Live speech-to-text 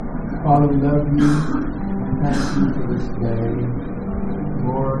Father, we love you. We thank you for this day.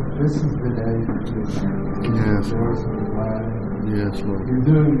 Lord, this is the day that you Yes, rejoice and be glad in. Yes, Lord. You're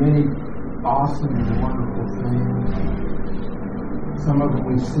doing many awesome and wonderful things. Some of them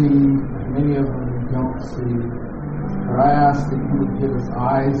we see, many of them we don't see. But I ask that you would give us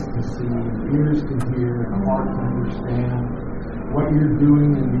eyes to see, ears to hear, and a heart to understand what you're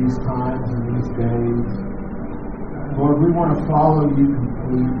doing in these times and these days. Lord, we want to follow you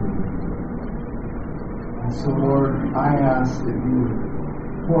completely. And so, Lord, I ask that you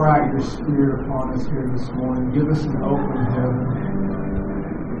would pour out your Spirit upon us here this morning. Give us an open heaven.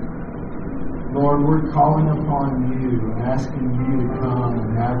 Lord, we're calling upon you and asking you to come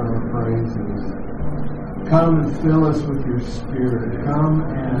and have our praises. Come and fill us with your Spirit. Come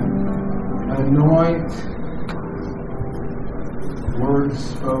and anoint words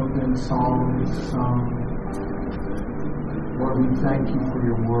spoken, songs sung. Lord, we thank you for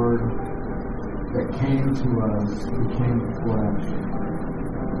your word that came to us, became flesh,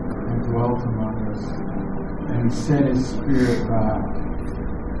 and dwelt among us, and sent his Spirit back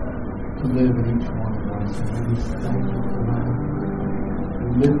to live in each one of us. And we just thank you for that. We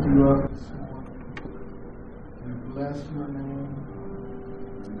lift you up this morning. We bless your name.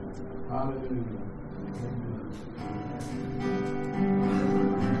 Hallelujah. Amen.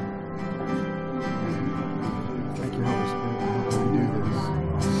 Thank you, Holy Spirit. How do we do this?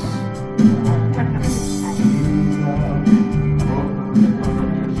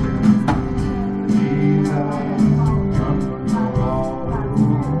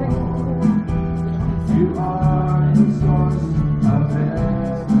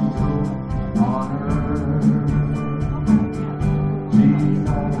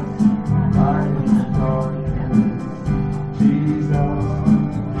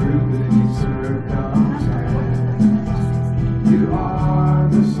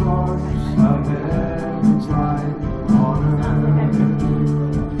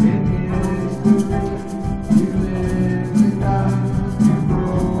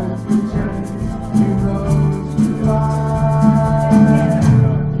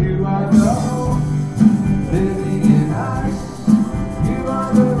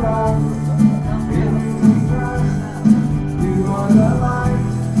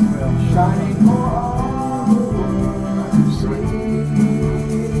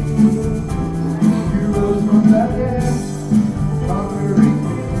 You rose from the dead,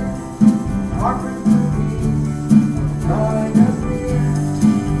 conquering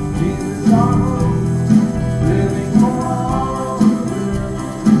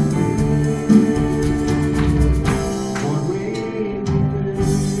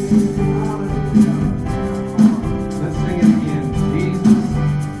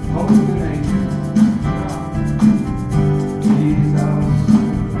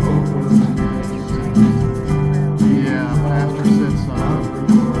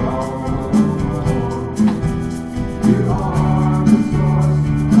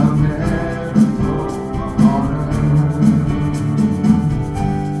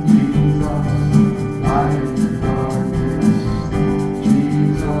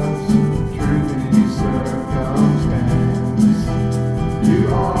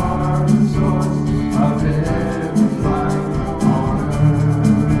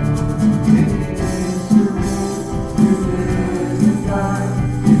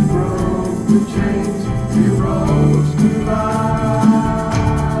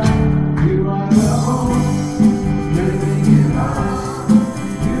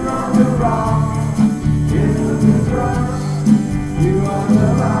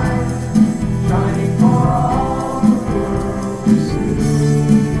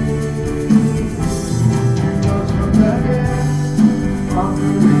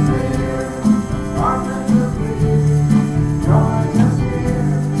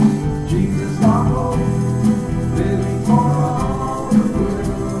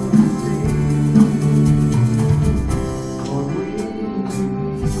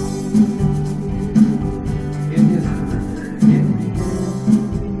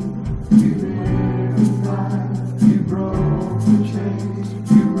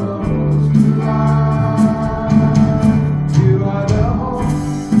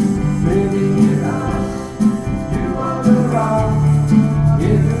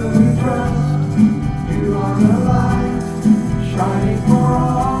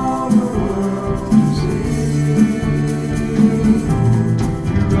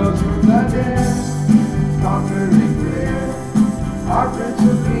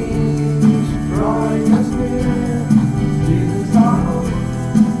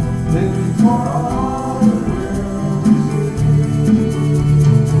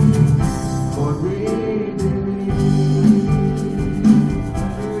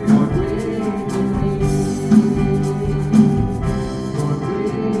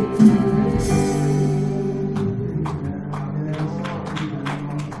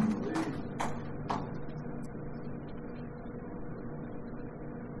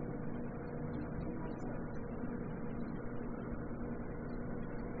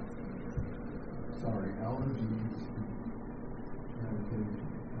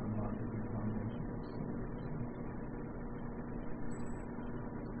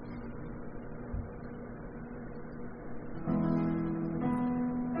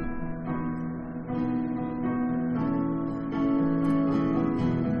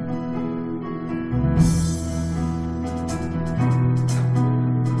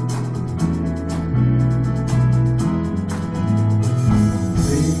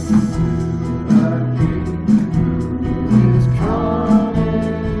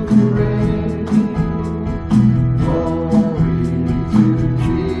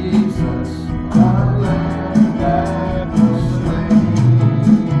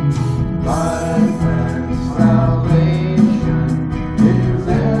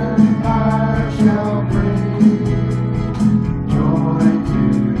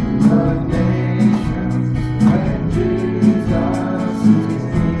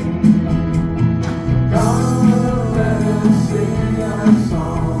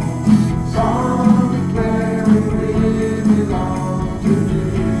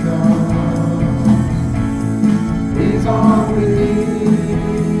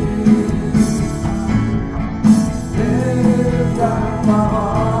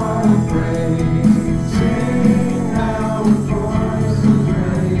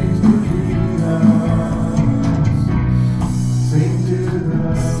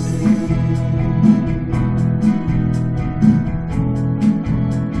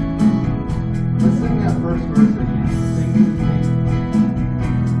first verse again.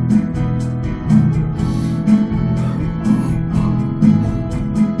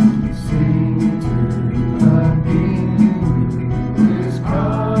 Sing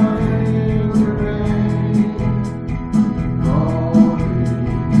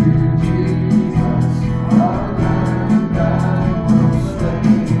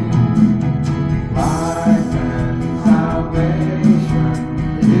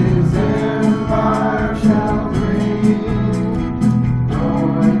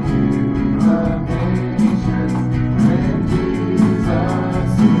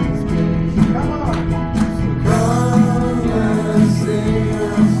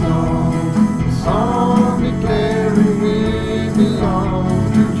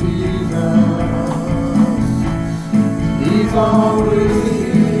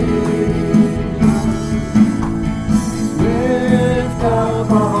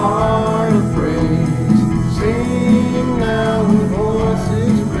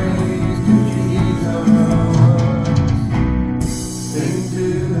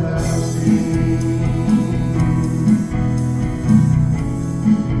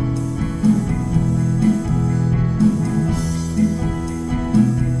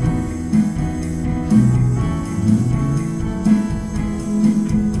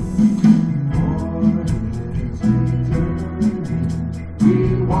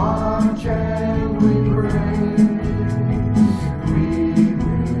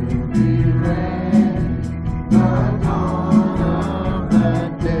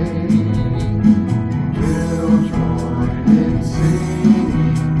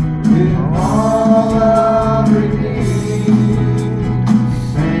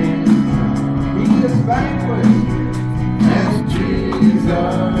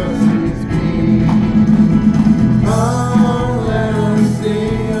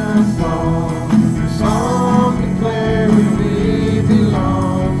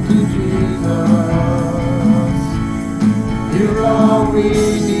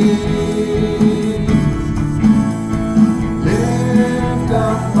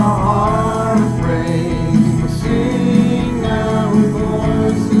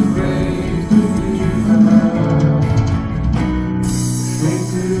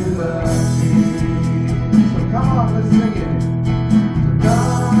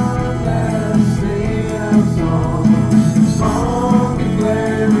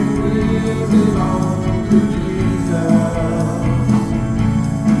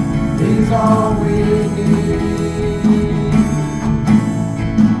with me.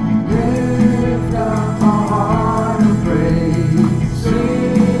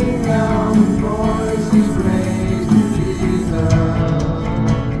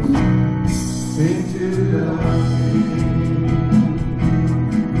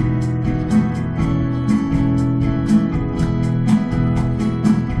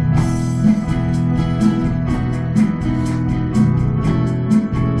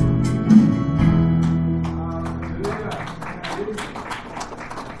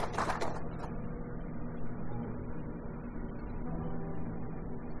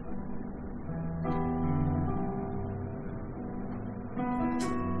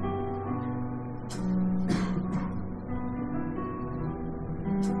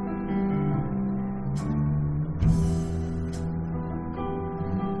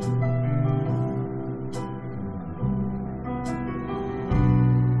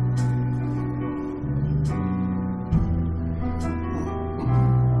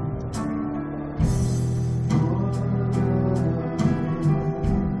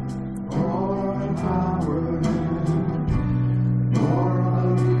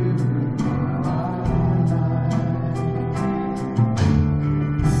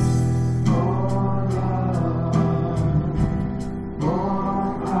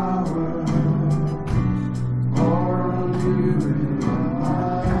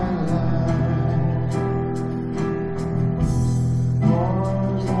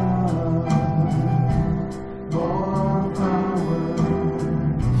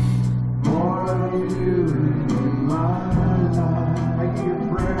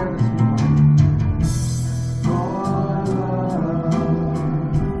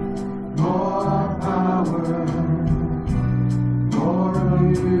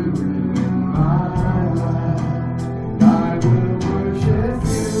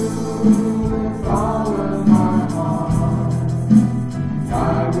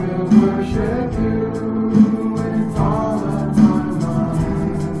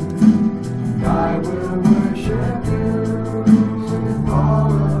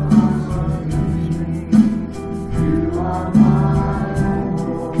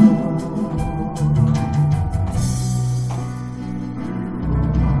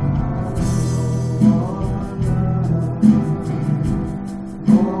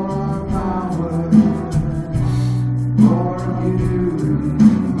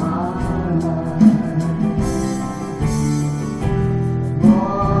 in my life.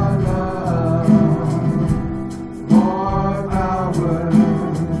 More love, more power,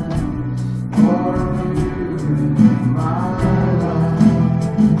 more of you in my life.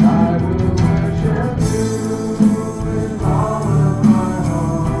 I will worship you with all of my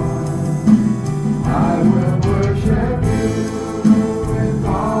heart. I will worship you with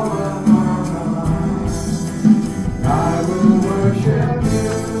all of my heart. I will worship you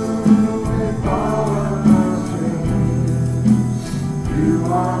with all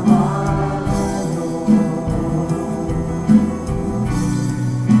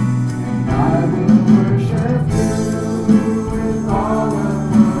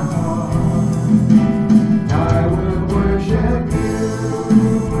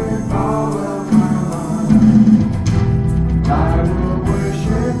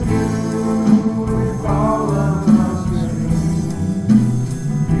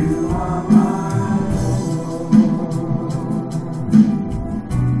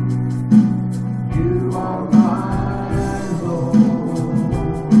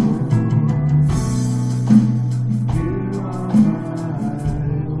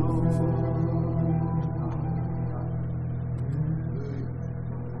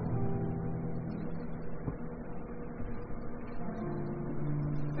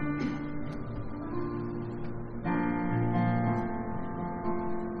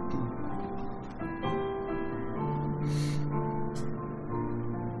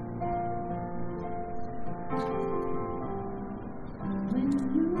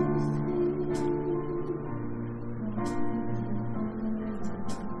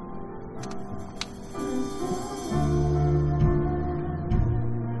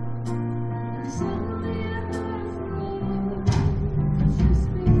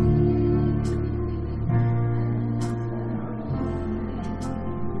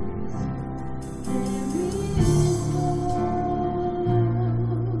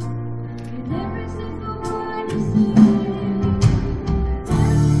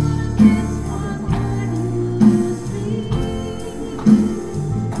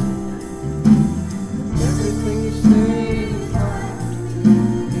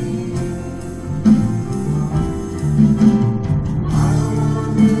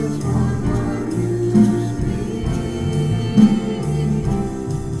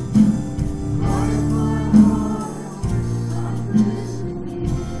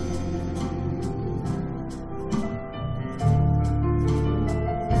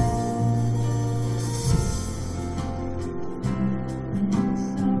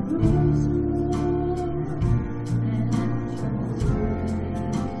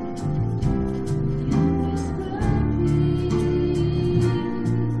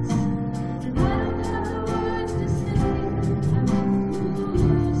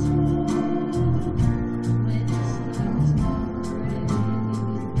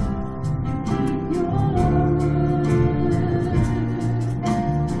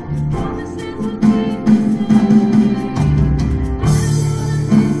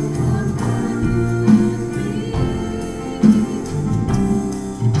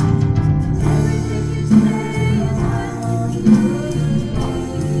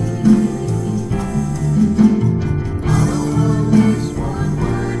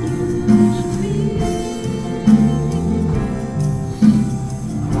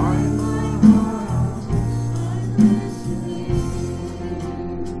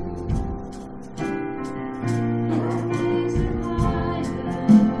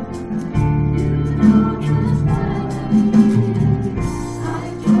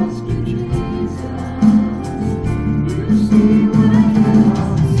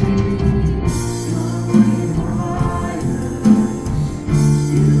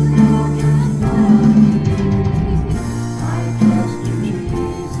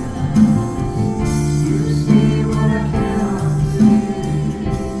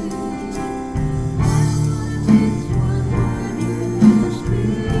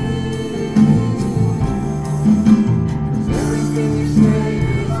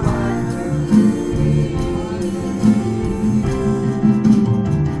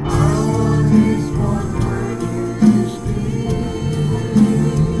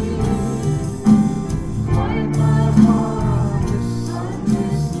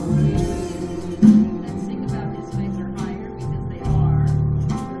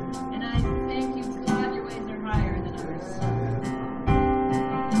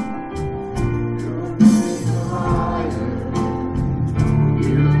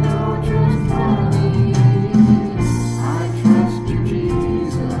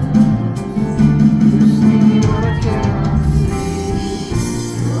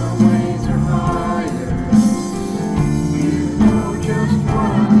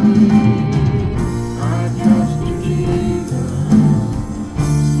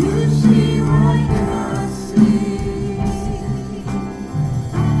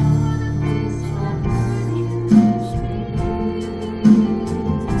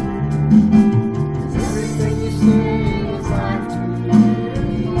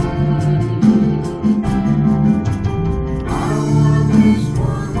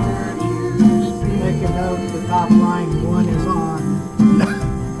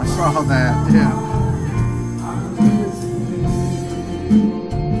of that. Yeah.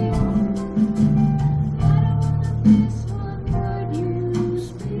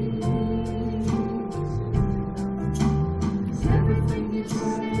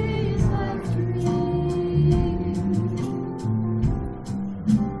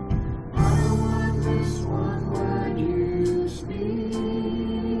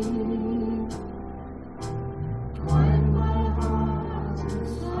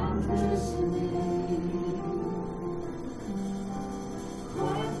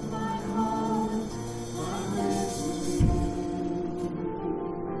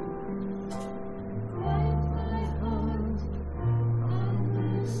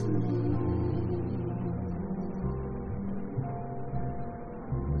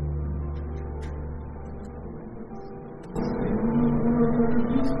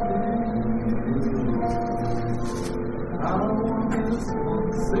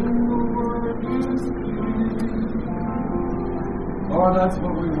 Lord, that's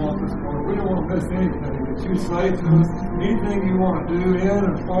what we want this morning. We don't want to miss anything that you say to us, anything you want to do in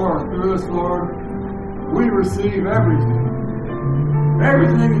and for or through us, Lord. We receive everything.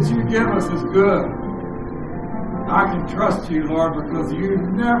 Everything that you give us is good. I can trust you, Lord, because you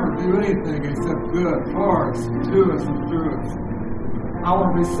never do anything except good for us, to us, and through us. I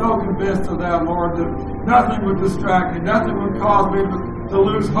want to be so convinced of that, Lord, that nothing would distract me, nothing would cause me to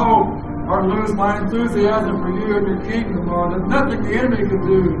lose hope or lose my enthusiasm for you and your kingdom, Lord, that nothing the enemy could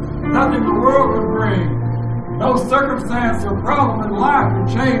do, nothing the world could bring, no circumstance or problem in life could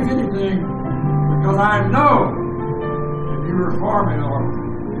change anything, because I know if you are for me, Lord.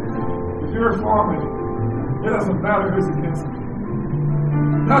 If you're for me, it doesn't matter who's against me.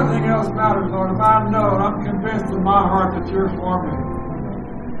 Nothing else matters, Lord. If I know and I'm convinced in my heart that you're for me,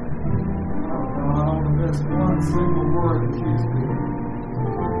 I don't want to miss one single word that you speak.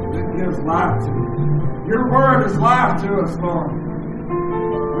 It gives life to me. Your word is life to us, Lord.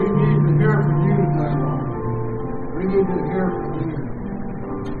 We need to hear from you today, Lord. We need to hear from you.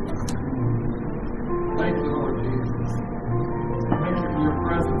 Thank you, Lord Jesus. Thank you for your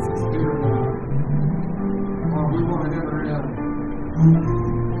presence is here now. Lord, we want to enter in.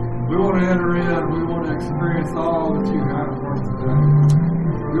 We want to enter in. We want to experience all that you have for us today.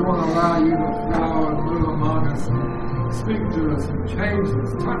 We want to allow you to flow and move among us and speak to us and change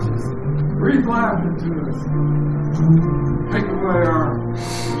us, touch us, breathe life into us. Take away our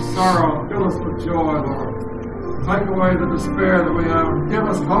sorrow, fill us with joy, Lord. Take away the despair that we have. Give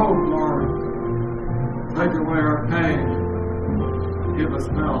us hope, Lord. Take away our pain. Give us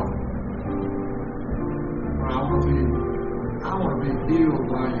health. I want to be healed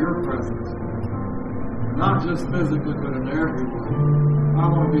by your presence. Not just physically, but in every way. I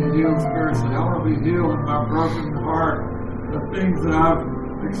want to be healed spiritually. I want to be healed in my broken heart. The things that I've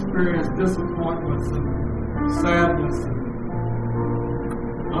experienced, disappointments and sadness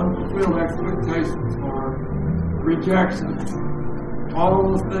and unfulfilled expectations, Lord, rejections, all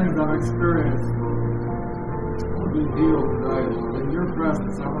those things I've experienced. I want to be healed today, Lord. In your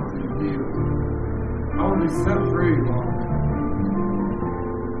presence, I want to be healed. I want to be set free, Lord.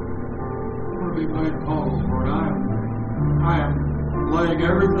 I want to be made whole, Lord. I am laying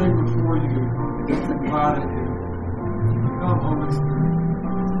everything before you, just inviting you. Come, Holy Spirit.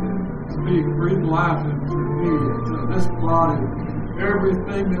 Speak, breathe life into me, into this body.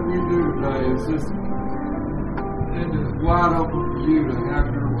 Everything that we do today is just wide open for you to have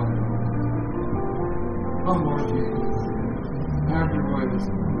your way. Come, Lord Jesus. Have your way this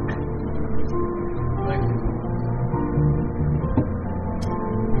morning. Thank you.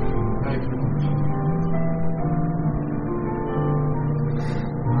 Thank you, Lord Jesus.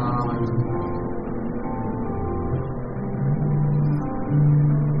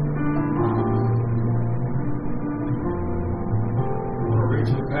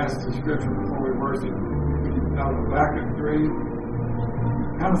 Passage of scripture before we worship out of Habakkuk 3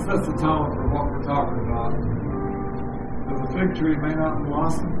 kind of sets the tone for what we're talking about. Though the fig tree may not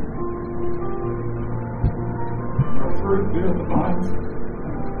blossom, nor fruit be in the vines,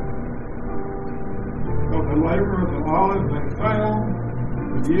 though the labor of the olive may fail,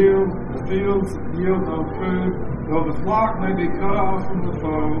 the fields yield no food, though the flock may be cut off from the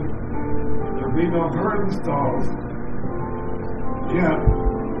fold, and there be no herd in stalls, yet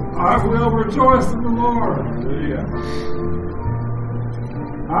I will rejoice in the Lord. Hallelujah.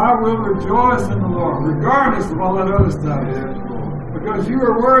 I will rejoice in the Lord, regardless of all that other stuff is, because you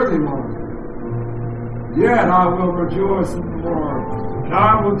are worthy, Lord. Yet I will rejoice in the Lord, and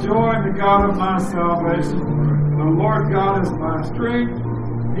I will joy in the God of my salvation. The Lord God is my strength.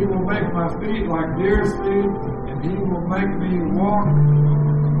 He will make my feet like deer's feet, and he will make me walk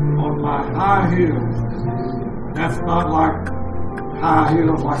on my high heels. That's not like high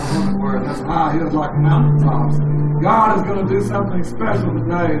heels like women wear. That's high heels like mountaintops. God is going to do something special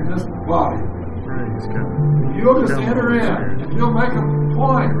today in this body. You'll just enter in and you'll make a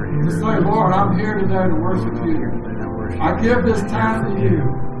point to say, Lord, I'm here today to worship you. I give this time to you.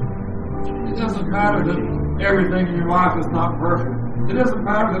 It doesn't matter that everything in your life is not perfect. It doesn't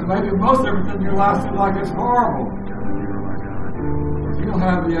matter that maybe most everything in your life seems like it's horrible. You'll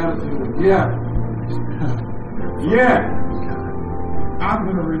have the attitude of, yet, I'm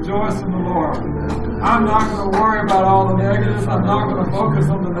going to rejoice in the Lord. I'm not going to worry about all the negatives. I'm not going to focus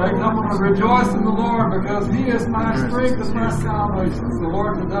on the negatives. I'm going to rejoice in the Lord because He is my strength and my salvation. So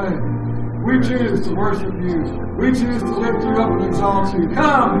Lord, today, we choose to worship you. We choose to lift you up and exalt you.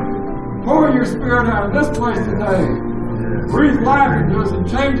 Come, pour your Spirit out in this place today. Breathe life into us and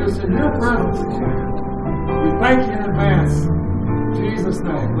change us in your presence. We thank you in advance. In Jesus'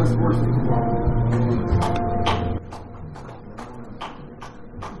 name, let's worship the Lord.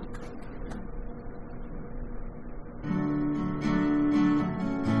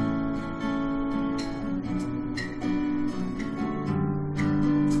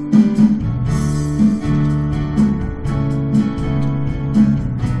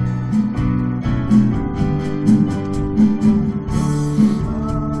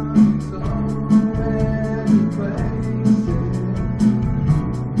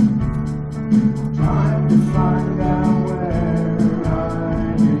 Trying to find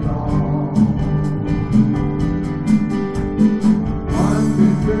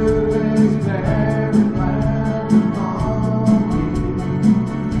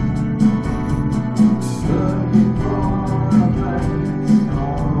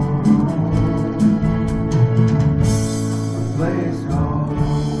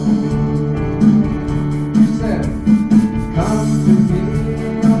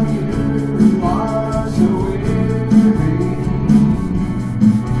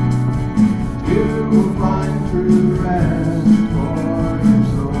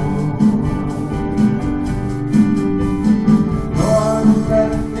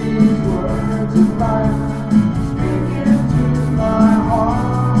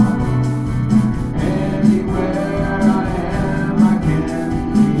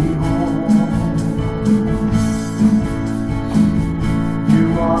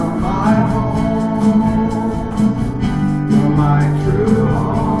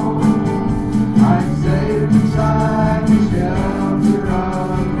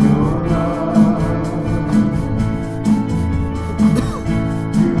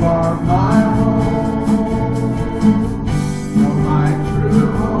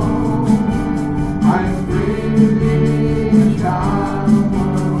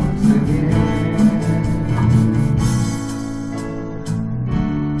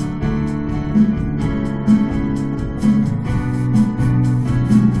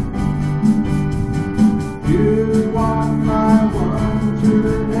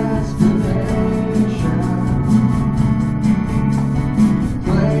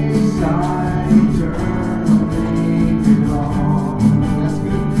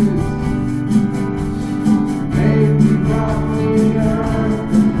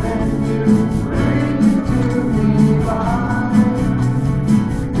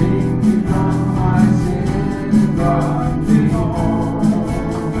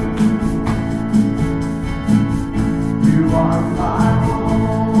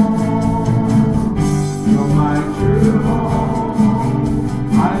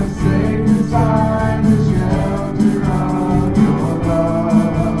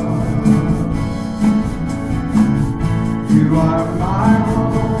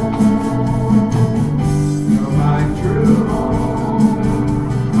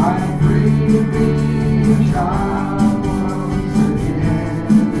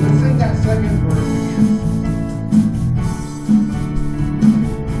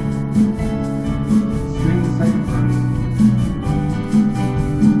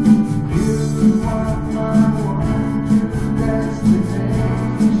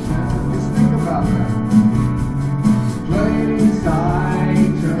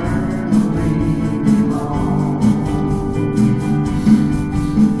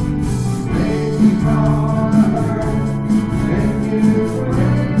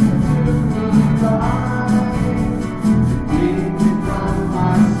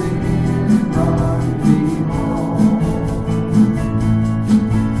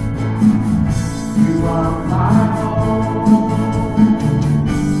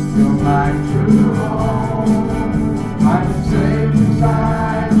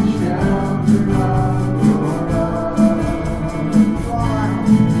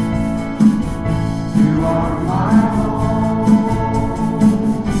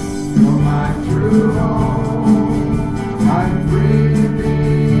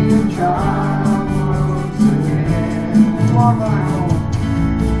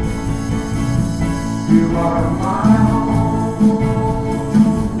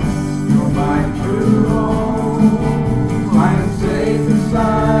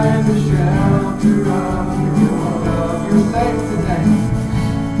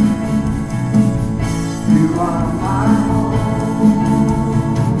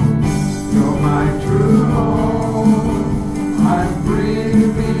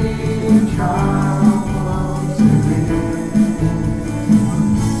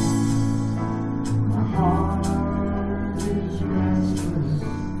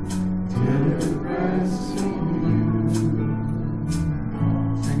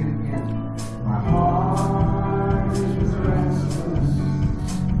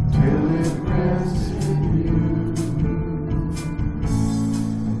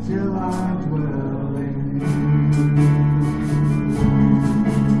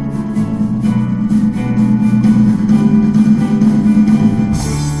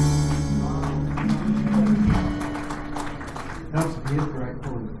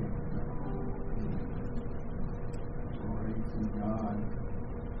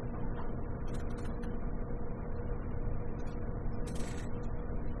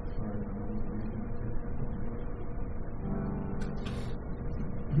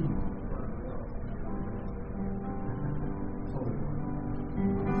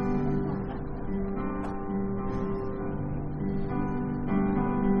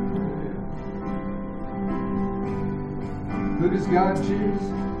Who does God choose?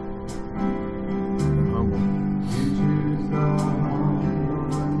 Humble. You choose the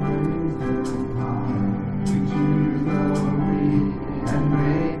humble and raise them high. You choose the weak and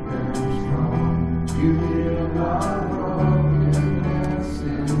make them strong. You heal our brokenness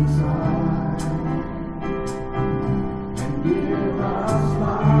inside and give us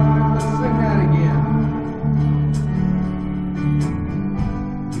life. Let's sing that again.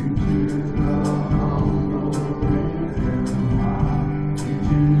 You choose the humble, raise them high. You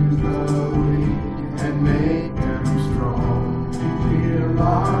choose the weak and make them strong. You heal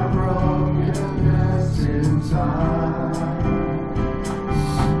our brokenness inside.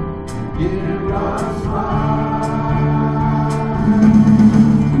 Give us life.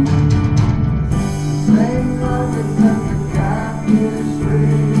 Same love that set the captives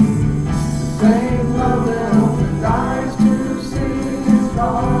free. Same love that opened eyes to see is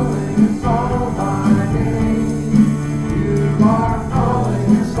calling us all by name. You are calling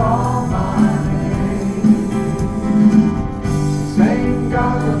us all by name. Same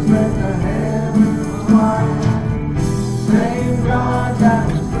God that spread the heavens wide. Same God that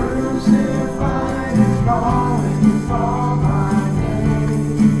was crucified is calling us all by name.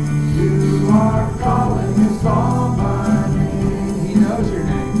 You are calling us all by name. He knows your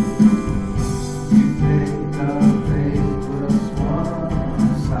name. You take the faithless one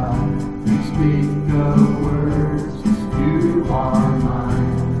aside. You speak the words, you are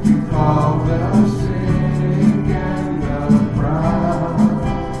mine. You call the sick and the proud.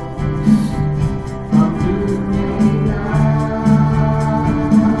 Come to me now.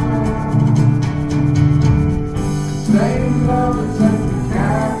 Same love that set the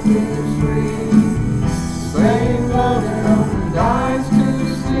captives free. Same love that opened eyes to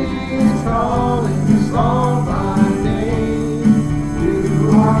see is calling us all by name. You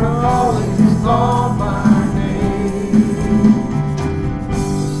are calling us all by name.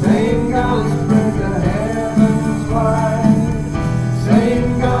 Same God that spread the heavens wide. Same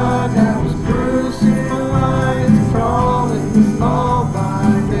God that was crucified is calling us all by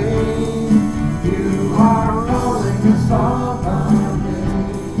name. You are calling us all by name.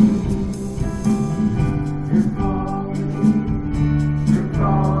 You're calling, you're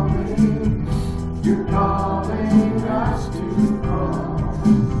calling, you're calling us to cross.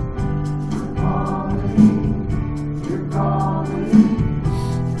 You're calling, you're calling,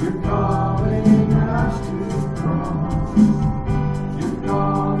 you're calling us to cross. You're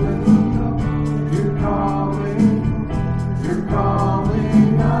calling, you're calling, you're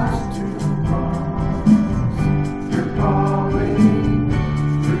calling us to cross. You're calling,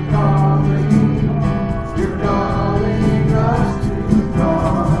 you're calling, you're calling us to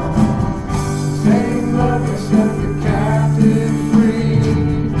cross. Same love that set the captive free.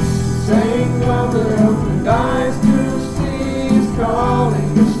 Same love that opened eyes to see is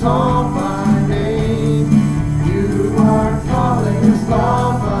calling us all by name. You are calling us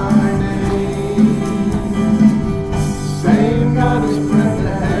all by name. Same God that spread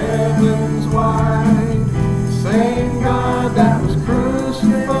the heavens wide. Same God that was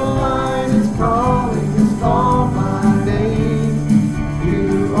crucified is calling us all by name.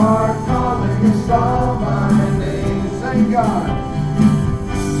 You are calling us all by name. Same God.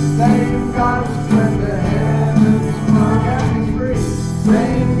 Same God that spread the heavens wide. Captives free.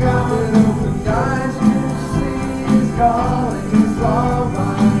 Same God that opened eyes to see is calling us all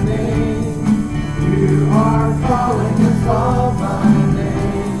by name. You are calling us all by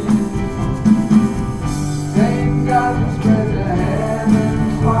name. Same God that spread the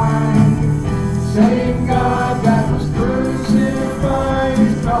heavens wide. Same God that was crucified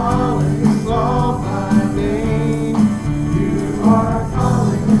is calling us all by name. You are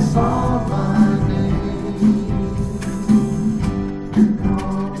calling us all by name. You're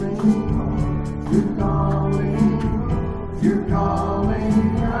calling, you're calling, you're calling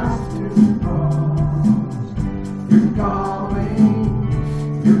us to cross. You're calling,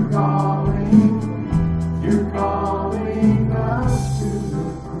 you're calling, you're calling us to the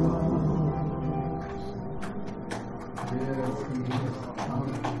cross. Yes, He is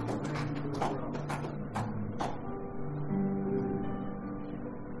calling.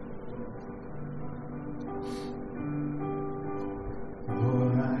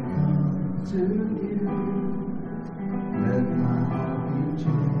 Lord, I come to you. Let my heart be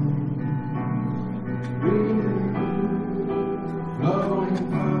changed. Renewed, flowing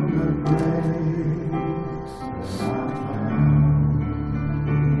from the grace that I found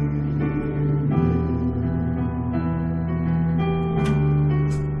in you.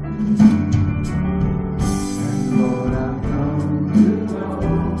 And Lord, I've come to know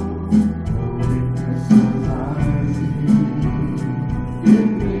the weaknesses I see.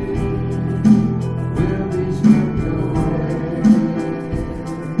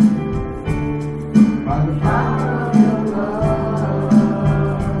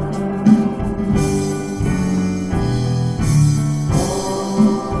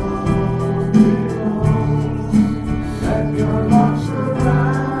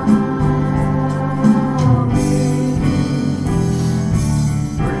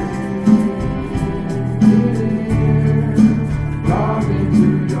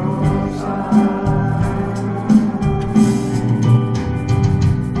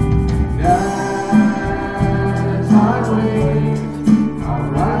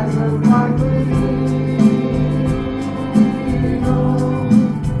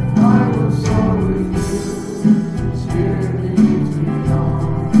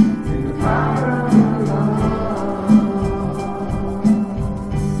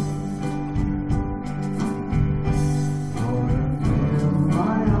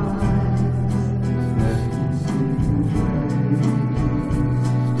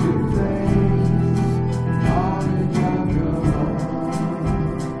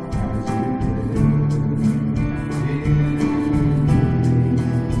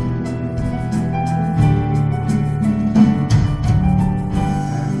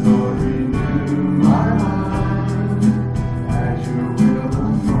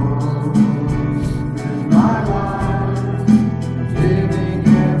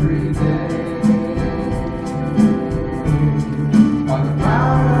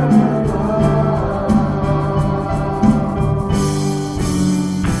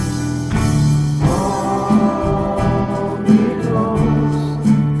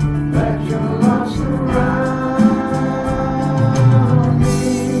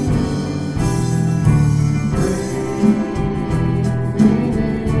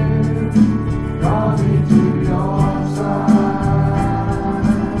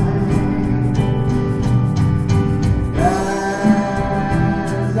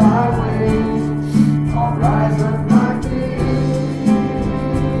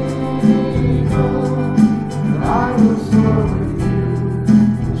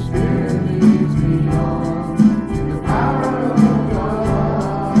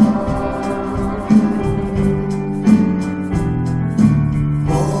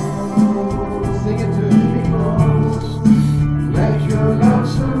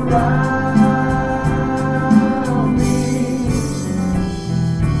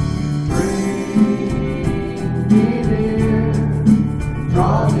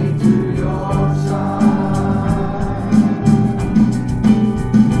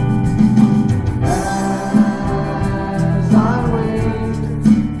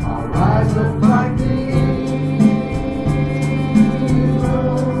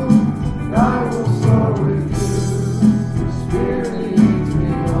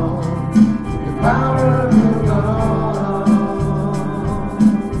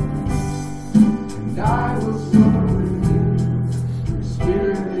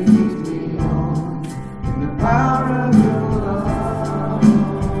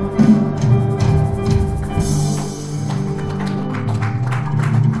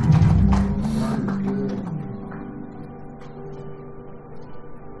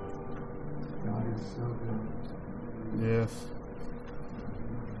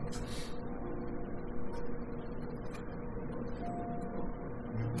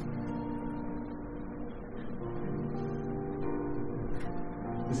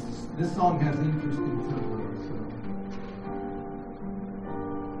 This song has interesting tempo,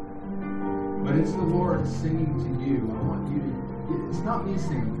 but it's the Lord singing to you. I want you to. It's not me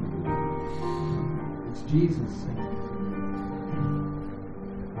singing. It's Jesus singing.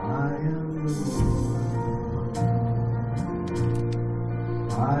 I am the Lord.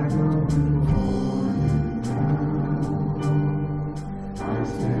 I go before you now. I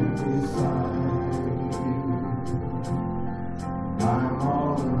stand beside you. I'm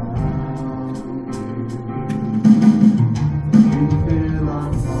all around you. You feel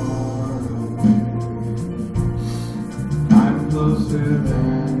I'm far away. I'm closer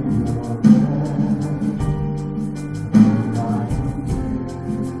than your breath. And I am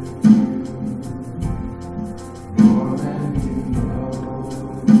with you more than you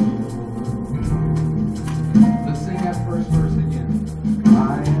know. Let's sing that first verse again.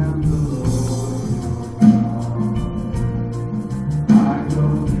 I am the Lord your God. I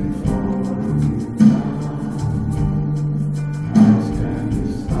go before you now. I stand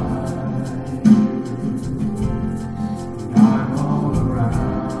beside you. I'm all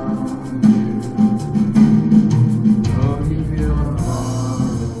around you. Though you feel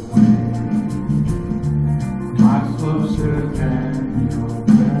far away, I'm closer than your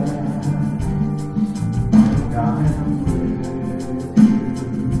breath. And I am with you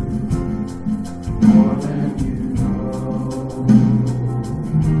more than you know.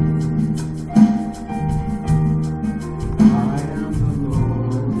 I am the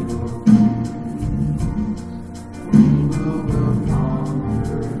Lord your peace. We will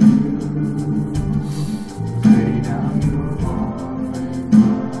conquer you. Lay down your heart and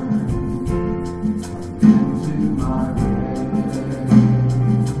mind into my rest.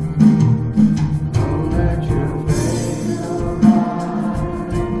 Oh, let your faith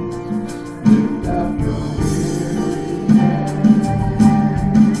arise. Lift up your weary head.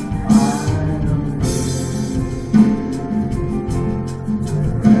 I am with you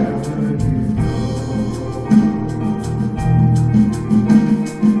wherever you go.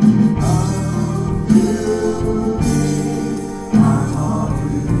 Come to me, I'm all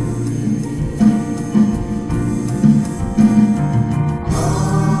you need.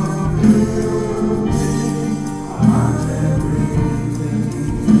 Come to me, I'm everything.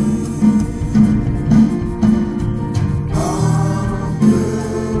 Come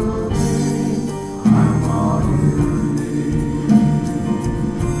to me, I'm all you need.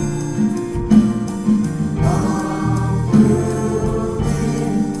 Come to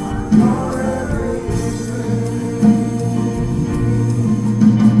me, I'm your everything.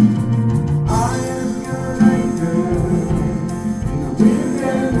 I am your anchor in the wind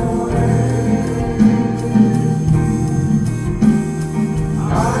and the waves.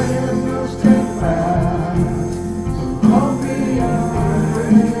 I am your steadfast, so don't be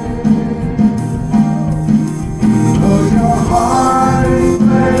afraid. Though your heart is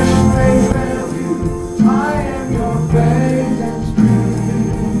flesh may fail you, I am your faith and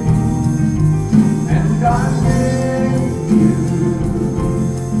strength. And I'm with you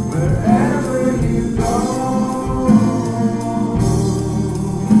wherever you go.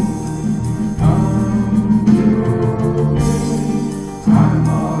 Come to me, I'm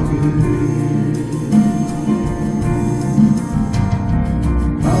all you need.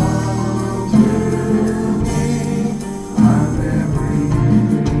 Come to me, I'm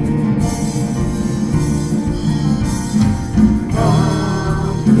everything.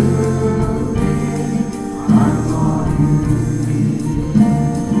 Come to me, I'm all you need.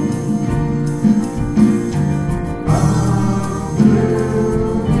 Come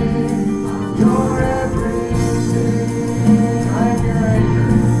to me, I'm your everything. I'm your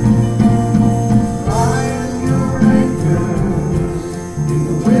anchor.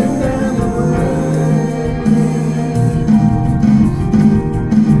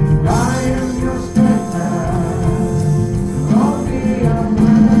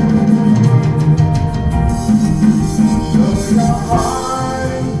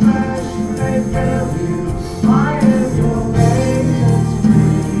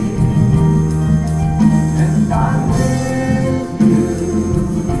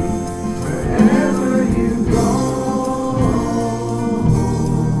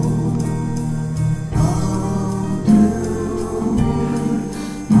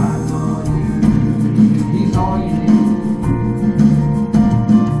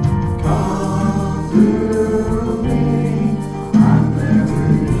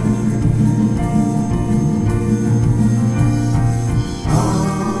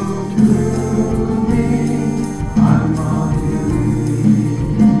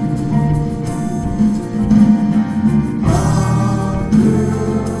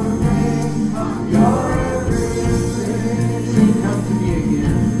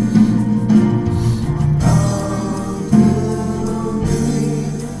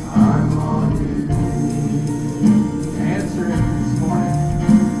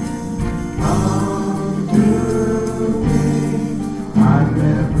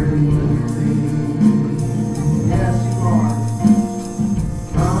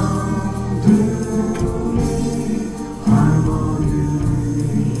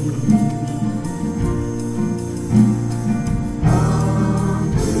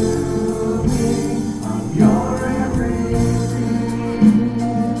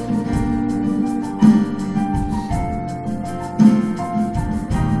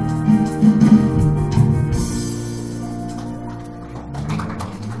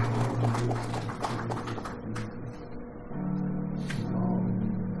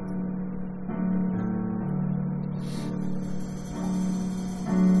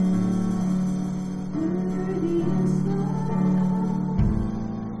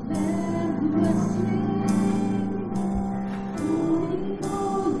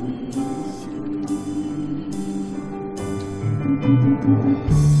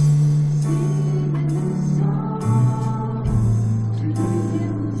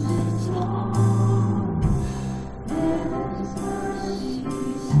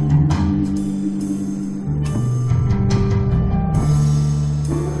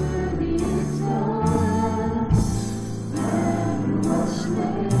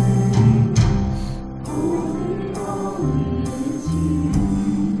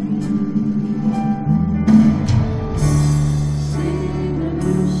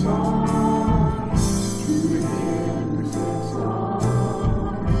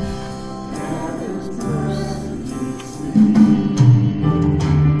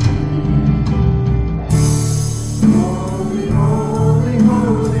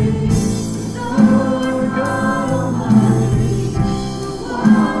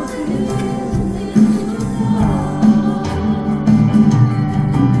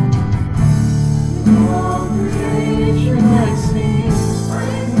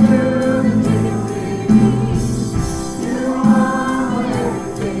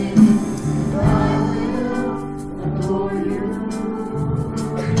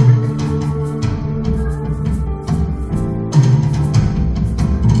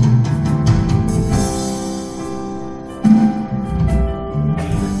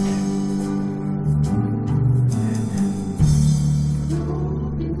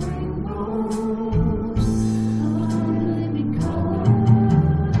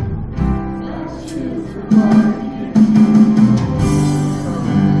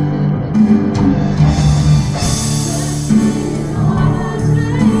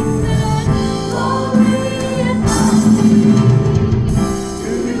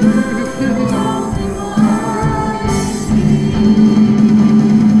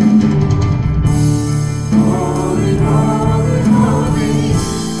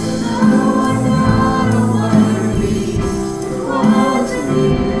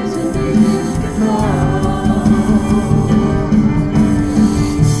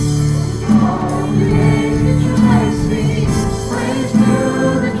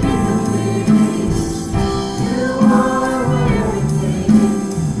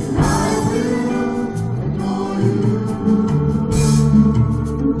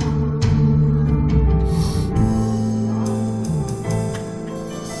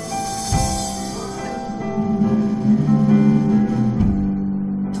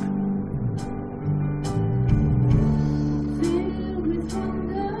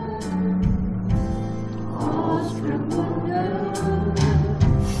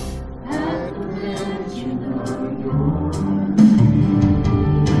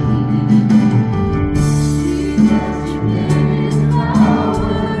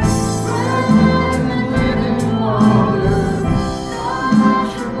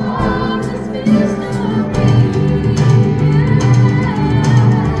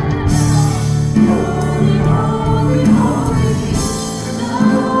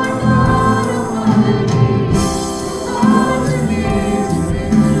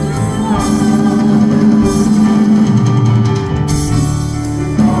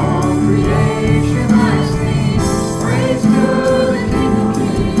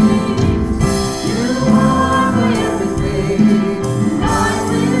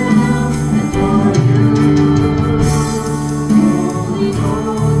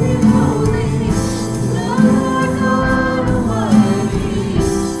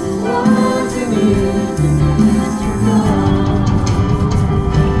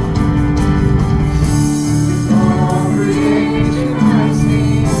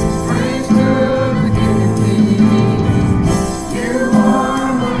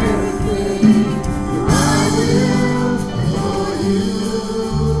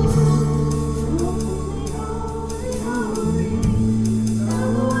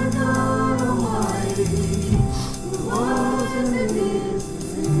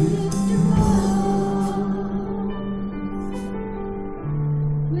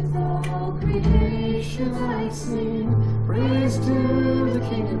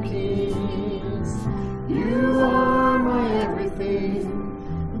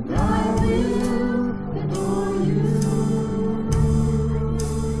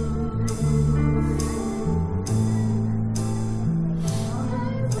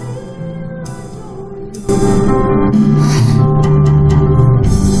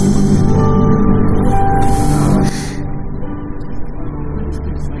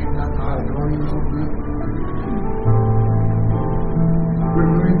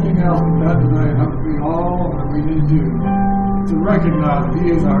 Recognize that He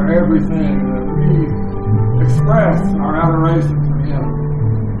is our everything, that we express our adoration for Him.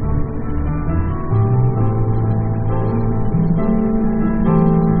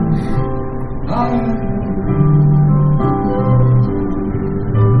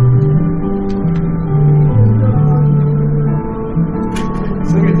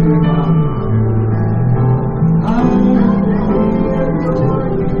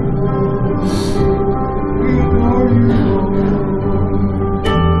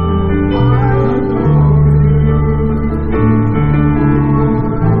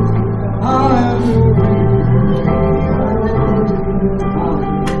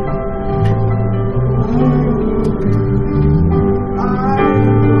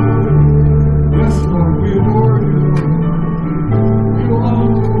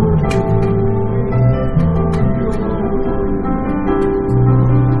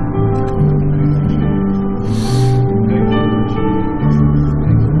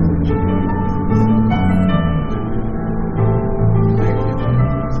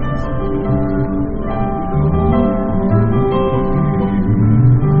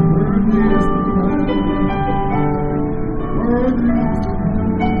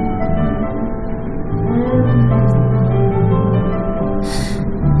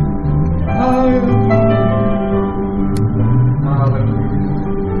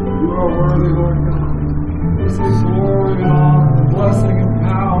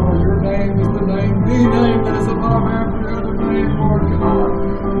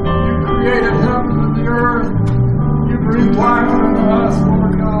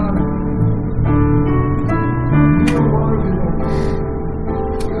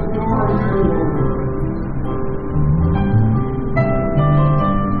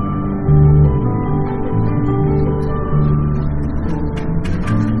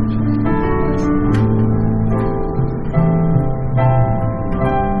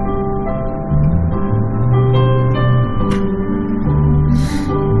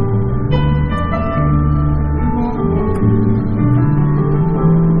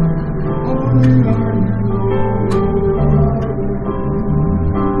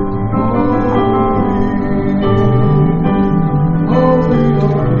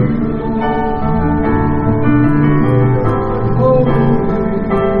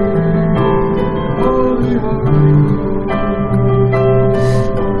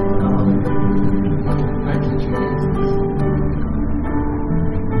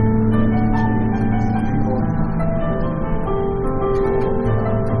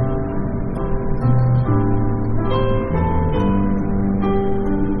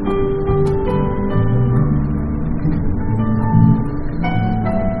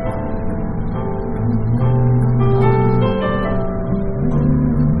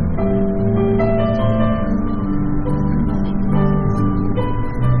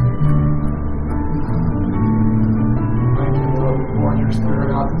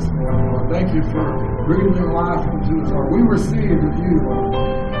 Spirit out this morning, Lord. Thank you for breathing life into us, Lord. We receive of you, Lord.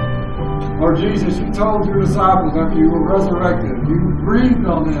 Lord Jesus, you told your disciples after you were resurrected, you breathed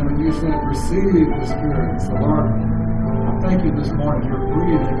on them and you said, receive the Spirit. So, Lord, I thank you this morning. You're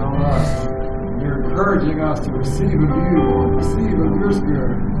breathing on us. You're encouraging us to receive of you, Lord. Receive of your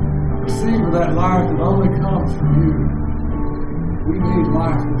Spirit. Receive of that life that only comes from you. We need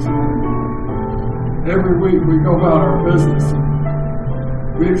life this morning. Every week we go about our business and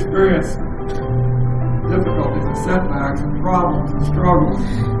we experience difficulties and setbacks and problems and struggles.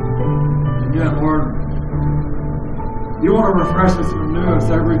 And yet, Lord, you want to refresh us and renew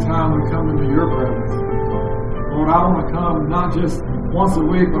us every time we come into your presence. Lord, I want to come not just once a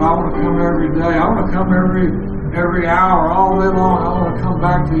week, but I want to come every day. I want to come every hour, all day long. I want to come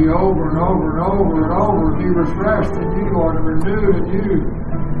back to you over and over and over and over and be refreshed in you, Lord, and renewed in you.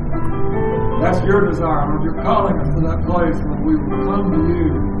 That's your desire, Lord. You're calling us to that place where we will come to you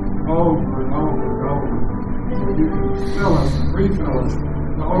over and over and over. So you can fill us and refill us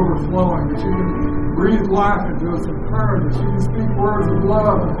to overflowing, that you can breathe life into us and courage, that you can speak words of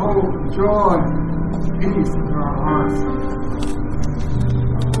love and hope and joy and peace into our hearts.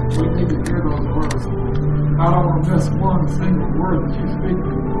 We need to hear those words. I don't want to miss one single word that you speak to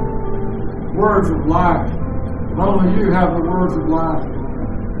me. Words of life. But only you have the words of life.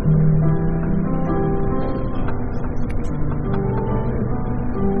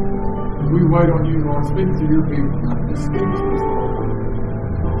 We wait on you, Lord. Speak to your people. Just speak to us, Lord.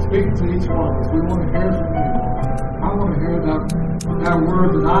 Speak to each one of us. We want to hear from you. I want to hear that word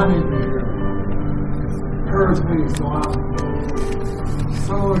that I need to hear. Encourage me, so I'm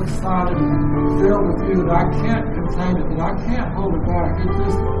so excited and filled with you that I can't contain it, that I can't hold it back. It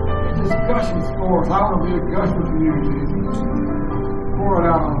just gushes forth. I want to be a gusher for you, Jesus. Pour it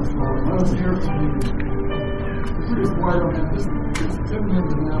out on us, Lord. Let us hear from you. If we just wait on him, just tune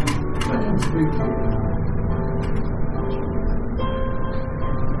into him. Let him speak to you.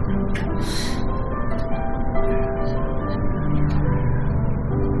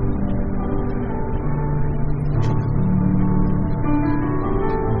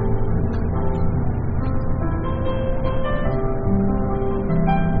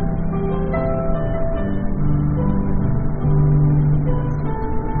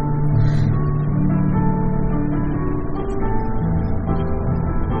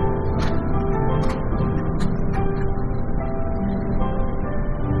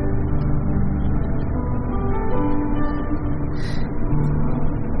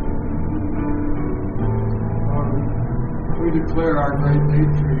 Declare our great need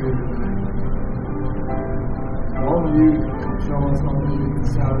for you today. Only you can show us, only you can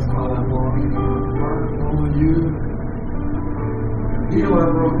satisfy that longing. Only you can heal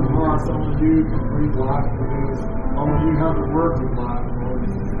our broken hearts, only you can breathe life to us. Only you have the words of life, Lord.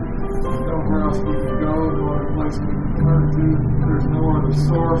 There's nowhere else we can go, no other place we can turn to. There's no other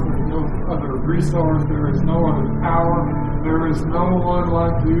source, there's no other resource, there is no other power, there is no one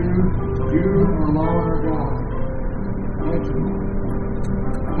like you. You alone are God. Thank you, Lord.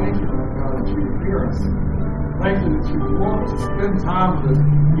 Thank you, Lord God, that you hear us. Thank you that you want to spend time with us.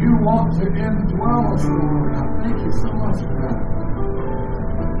 You want to indwell us, Lord. I thank you so much for that.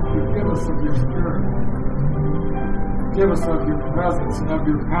 You give us of your Spirit, Lord. Give us of your presence and of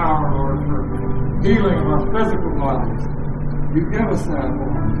your power, Lord, for healing of our physical bodies. You give us that,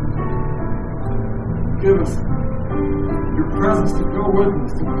 Lord. Give us your presence to go with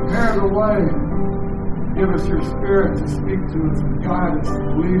us, to prepare the way. Give us your Spirit to speak to us and guide us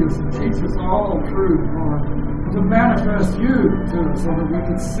and lead us and teach us all truth, Lord. And to manifest you to us so that we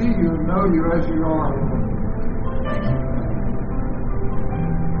can see you and know you as you are, Lord. Thank you.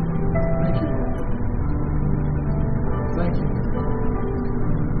 Thank you, Lord. Thank you.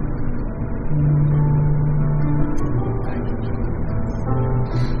 Thank you, Jesus.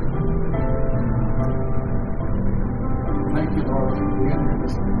 Thank you, Lord, for being here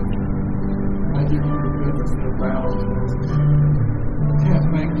this morning. Thank you for your goodness that abounds towards us. I can't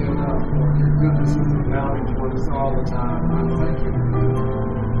thank you enough, Lord. Your goodness is abounding towards us all the time. I thank you.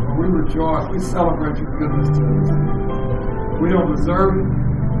 When we rejoice, we celebrate your goodness to us. We don't deserve it.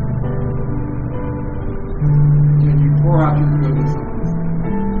 Yet you pour out your goodness on us.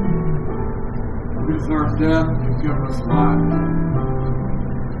 We deserve death, and you've given us life.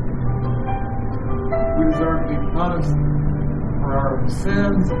 We deserve to be punished for our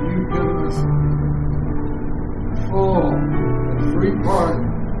sins, and you've given us full and free pardon,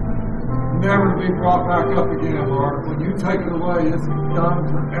 never to be brought back up again, Lord. When you take it away, it's done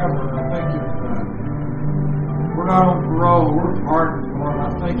forever, and I thank you for that. We're not on parole, we're pardoned, Lord. I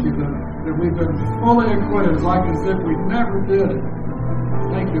thank you that we've been fully acquitted, like as if we never did it.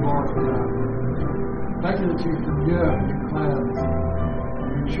 Lord, for that. Thank you that you forgive, you cleanse.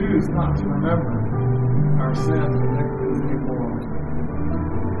 You choose not to remember our sins and iniquities anymore.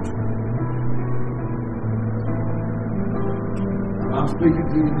 I'm speaking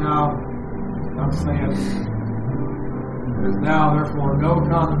to you now. I'm saying there is now, therefore, no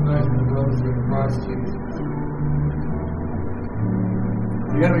condemnation of those who are in Christ Jesus.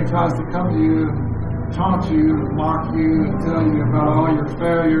 The enemy tries to come to you, taunt you, mock you, and tell you about all your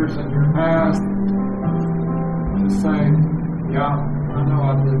failures and your past. Just say, yeah, I know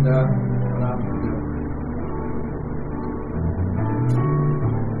I did that, but I'm forgiven.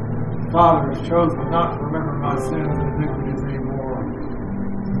 The Father has chosen not to remember my sins and iniquities anymore.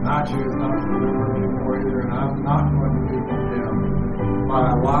 And I choose not to remember them anymore either, and I'm not going to be condemned by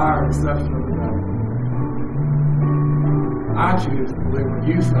a lie or deception of the devil. I choose to believe what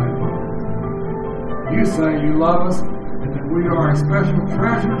you say. You say you love us and that we are a special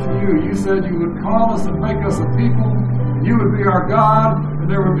treasure to you. You said you would call us and make us a people, and you would be our God, and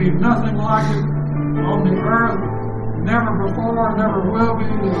there would be nothing like it on the earth, never before, never will be,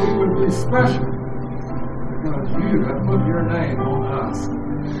 and we would be special because you have put your name on us.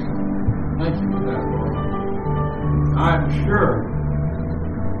 Thank you for that, Lord. I am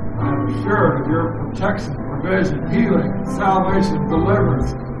assured of your protection, provision, healing, salvation,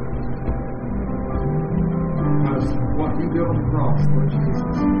 deliverance. Because what you did on the cross, Lord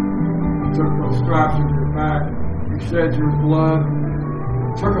Jesus. You took those stripes on your back. You shed your blood.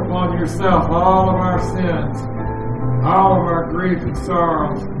 You took upon yourself all of our sins, all of our grief and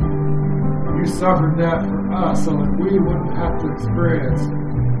sorrows. You suffered that for us so that we wouldn't have to experience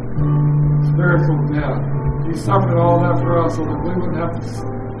spiritual death. You suffered all that for us so that we wouldn't have to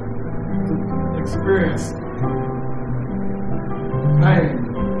experience pain,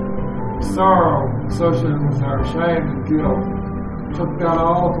 sorrow associated with our shame and guilt. You took that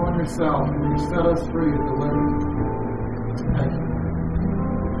all upon yourself and you set us free and delivered us. Thank you.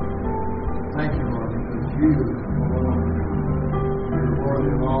 Thank you, Lord, because you alone are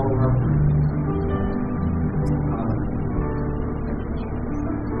worthy of all of our praise.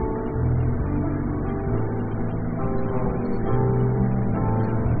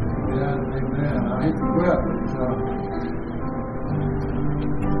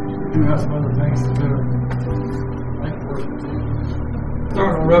 We do have some other things to do. Thank you, worship team.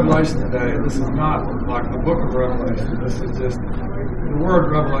 Starting on Revelation today. This is not like the book of Revelation. This is just the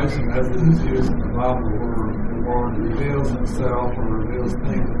word Revelation as it is used in the Bible, where the Lord reveals himself or reveals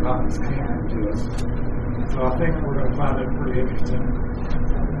things about his kingdom to us. So I think we're going to find it pretty interesting.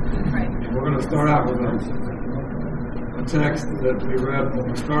 We're going to start out with a text that we read when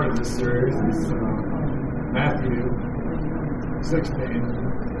we started this series. It's Matthew 16,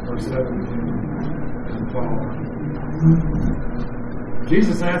 verse 17 and following.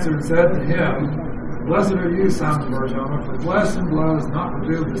 Jesus answered and said to him, Blessed are you, Simon Bar-Jonah, for flesh and blood has not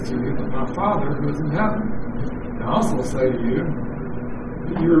revealed this to you, but my Father who is in heaven. And I also say to you,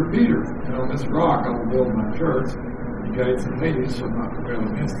 that you are Peter, and on this rock I will build my church, and the gates of Hades shall not prevail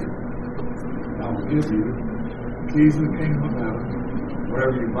against it. And I will give you the keys of the kingdom of heaven.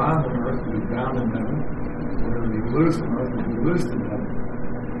 Whatever you bind on earth will be bound in heaven. Whatever you loose on earth will be loosed in heaven.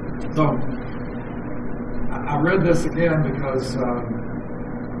 So, I read this again because I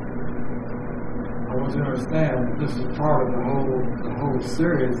want you to understand that this is part of the whole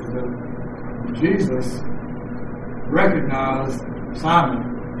series, that Jesus recognized Simon.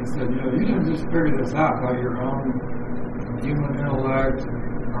 He said, you didn't just figure this out by your own human intellect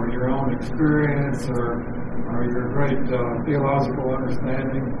or your own experience or your great theological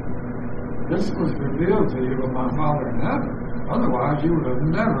understanding. This was revealed to you by my Father in heaven. Otherwise, you would have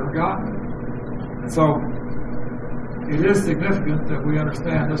never gotten it. And so, it is significant that we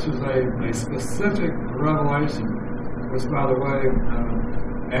understand this was a specific revelation, which, by the way,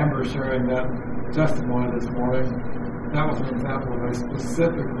 Amber sharing that testimony this morning, that was an example of a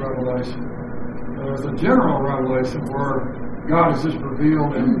specific revelation. There was a general revelation where God is just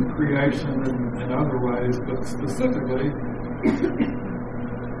revealed in creation and other ways, but specifically,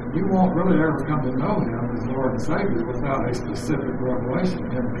 you won't really ever come to know Him as Lord and Savior without a specific revelation,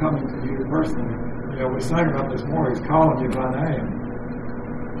 Him coming to you personally. We sang about this more. He's calling you by name.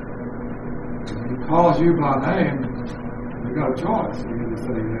 When He calls you by name, you've got a choice. You either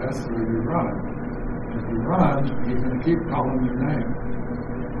say yes or you run. If you run, He's going to keep calling your name.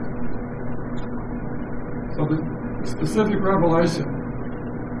 So the specific revelation,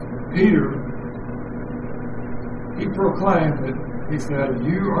 Peter, he proclaimed that he said,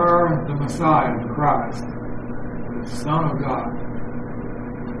 you are the Messiah, the Christ, the Son of God.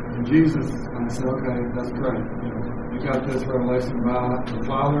 And Jesus, I said, okay, that's great. You got this revelation by the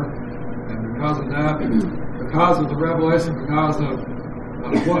Father, and because of that, because of the revelation, because of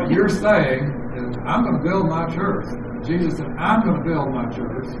what you're saying, is I'm going to build my church. Jesus said, I'm going to build my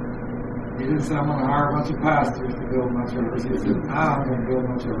church. He didn't say I'm going to hire a bunch of pastors to build my church. He said, I'm going to build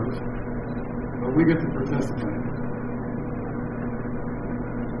my church. But we get to participate.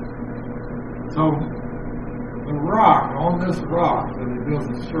 So, the rock, on this rock that he builds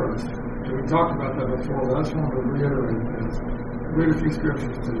his church, and we talked about that before, but I just wanted to reiterate this. Read a few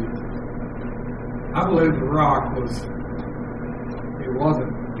scriptures to you. I believe the rock it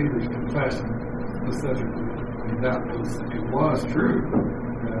wasn't Peter's confession specifically. I mean, it was true.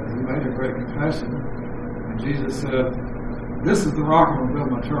 He made a great confession. And Jesus said, this is the rock I'm going to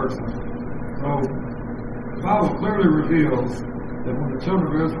build my church on. So, the Bible clearly reveals that when the children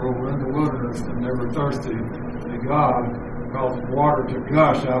of Israel were in the wilderness and they were thirsty, that God caused water to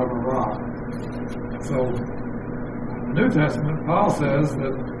gush out of a rock. So, in the New Testament, Paul says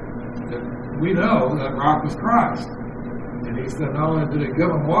that we know that rock was Christ. And he said not only did it give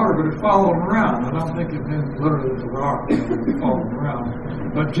them water, but it followed them around. I don't think it meant literally the rock followed them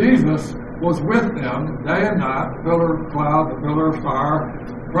around. But Jesus was with them day and night, the pillar of cloud, the pillar of fire.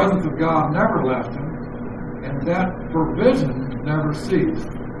 The presence of God never left them. And that provision never ceased.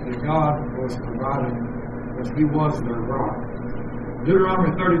 That God was providing, because he was their rock.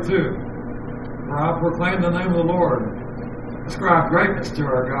 Deuteronomy 32. For I proclaim the name of the Lord. Ascribe greatness to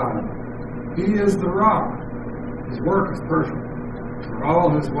our God. He is the rock. His work is perfect. For all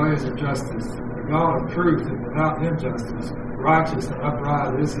his ways are justice. The God of truth and without injustice. Righteous and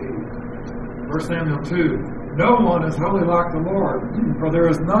upright is he. 1 Samuel 2. No one is holy like the Lord, for there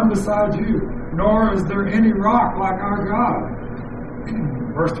is none beside you, nor is there any rock like our God.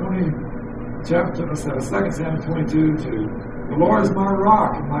 Verse 20, 2 Samuel 22, 2. The Lord is my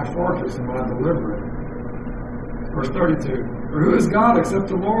rock and my fortress and my deliverer. Verse 32. For who is God except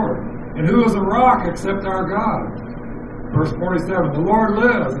the Lord? And who is a rock except our God? Verse 47. The Lord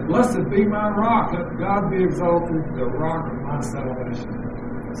lives. Blessed be my rock. Let God be exalted, the rock of my salvation.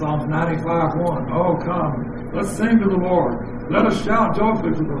 Psalms 95:1. Oh, come. Let's sing to the Lord. Let us shout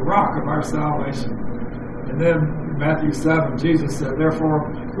joyfully to the rock of our salvation. And then Matthew 7, Jesus said,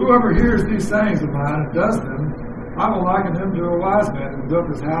 therefore, whoever hears these sayings of mine and does them, I will liken him to a wise man who built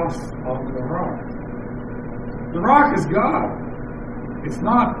his house on the rock. The rock is God. It's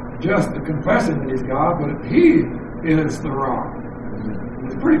not just the confession that he's God, but he is the rock.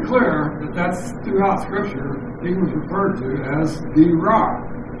 It's pretty clear that that's throughout Scripture. He was referred to as the rock.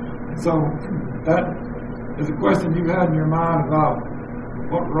 And so that is a question you've had in your mind about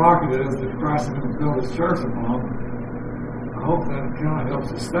what rock it is that Christ is going to build his church upon. I hope that kind of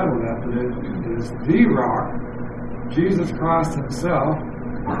helps us settle that it is the rock, Jesus Christ himself,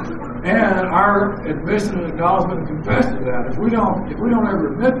 and our admission and acknowledgement and confession of that. If we don't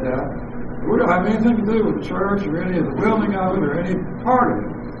ever admit that, we don't have anything to do with the church or any of the building of it or any part of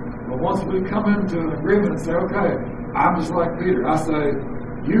it. But once we come into an agreement and say, okay, I'm just like Peter, I say,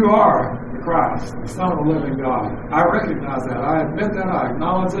 you are the Christ, the Son of the living God. I recognize that. I admit that. I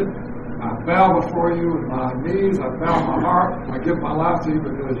acknowledge it. I bow before you with my knees. I bow my heart. I give my life to you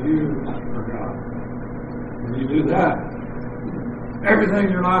because you are God. When you do that, everything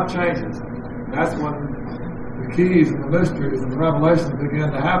in your life changes. That's when the keys and the mysteries and the revelations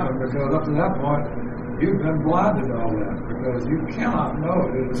begin to happen, because up to that point, you've been blinded to all that, because you cannot know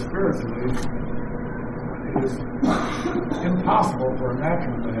it spiritually. It is impossible for a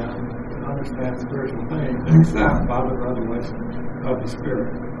natural man to understand spiritual things except by the revelation of the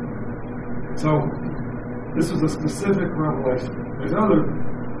Spirit. So, this is a specific revelation. There's a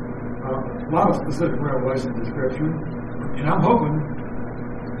lot of specific revelations in Scripture, and I'm hoping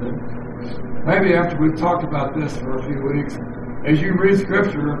that maybe after we've talked about this for a few weeks, as you read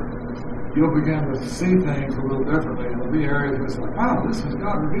Scripture, you'll begin to see things a little differently. There'll be areas where it's like, wow, this was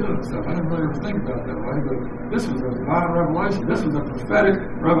God revealing himself. I didn't really ever think about it that way, but this was a divine revelation. This was a prophetic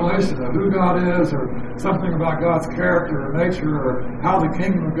revelation of who God is, or something about God's character or nature, or how the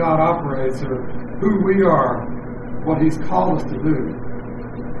kingdom of God operates, or who we are, what he's called us to do.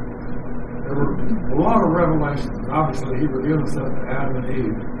 There were a lot of revelations. Obviously, he revealed himself to Adam and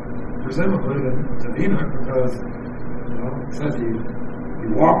Eve, presumably to Enoch, because it says he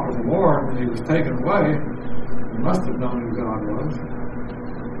walked with the Lord when he was taken away. He must have known who God was.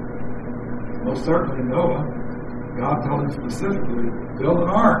 Most certainly Noah. God told him specifically, build an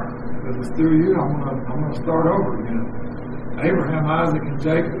ark, because it's through you I'm going to start over again. Abraham, Isaac, and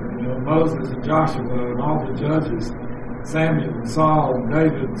Jacob, Moses and Joshua and all the judges, Samuel and Saul and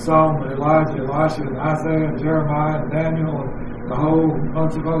David and Solomon, Elijah, Elisha and Isaiah and Jeremiah and Daniel and the whole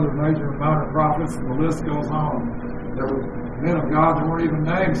bunch of other major and minor prophets, and the list goes on. There were men of God that weren't even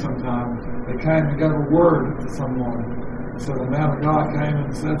named sometimes. They came and gave a word to someone. So the man of God came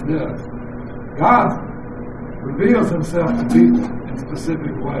and said this. God reveals himself to people in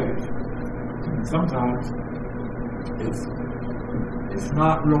specific ways. And sometimes it's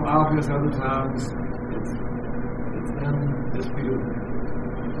not real obvious. Other times it's indisputable.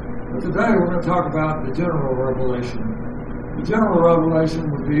 But today we're going to talk about the general revelation. The general revelation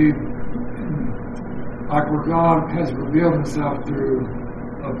would be like where God has revealed himself through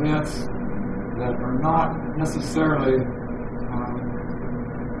events that are not necessarily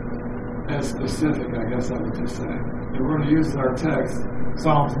as specific, I guess I would just say. And we're going to use our text,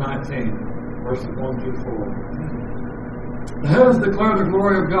 Psalms 19, verses 1 through 4. The heavens declare the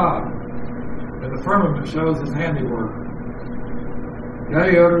glory of God, and the firmament shows his handiwork.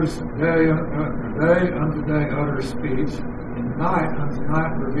 Day unto day utters speech, and night unto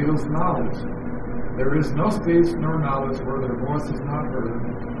night reveals knowledge. There is no speech nor knowledge where their voice is not heard.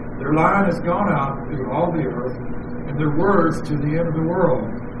 Their line has gone out through all the earth, and their words to the end of the world.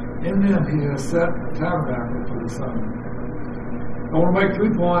 In them he has set a tabernacle for the sun. I want to make 3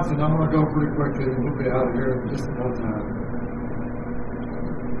 points, and I'm going to go pretty quickly, and we'll be out of here in just no time.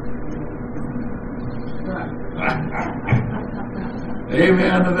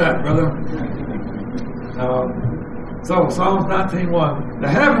 Amen to that, brother. So, Psalms 19:1. The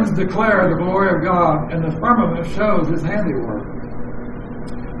heavens declare the glory of God, and the firmament shows his handiwork.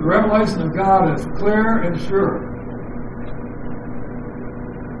 The revelation of God is clear and sure.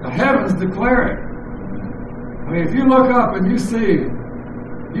 The heavens declare it. I mean, if you look up and you see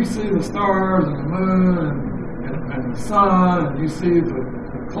the stars and the moon and the sun, and you see the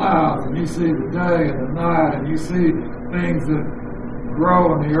clouds, and you see the day and the night, and you see things that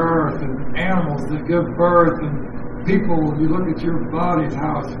grow on the earth, and animals that give birth, and people, you look at your bodies,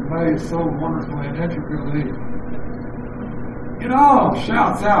 how it's made so wonderfully and intricately. It all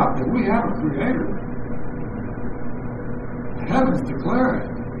shouts out that we have a creator. The heavens declare it.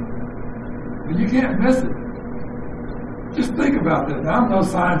 And you can't miss it. Just think about that. Now, I'm no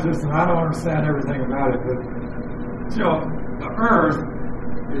scientist and I don't understand everything about it, but the earth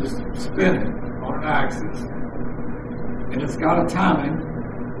is spinning on an axis. And it's got a timing. I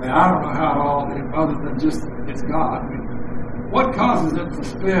mean, I don't know how it all, other than just it's God. I mean, what causes it to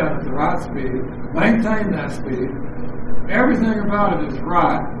spin at the right speed, maintain that speed? Everything about it is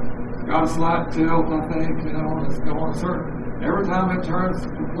right. It's got a slight tilt, I think, and it's going certain. Every time it turns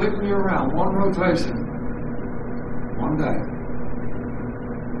completely around, one rotation, one day.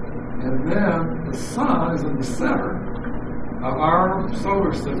 And then the sun is in the center of our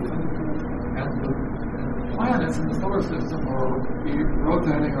solar system, and the planets in the solar system are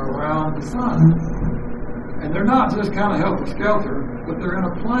rotating around the sun. And they're not just kind of helter-skelter, but they're in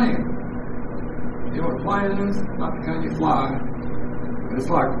a plane. You know what a plane is? Not the kind you fly. It's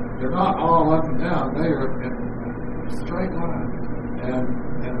like they're not all up and down. They are in straight line, and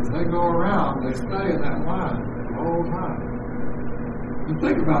as they go around, they stay in that line the whole time. And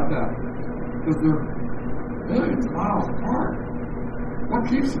think about that, because they're millions of miles apart. What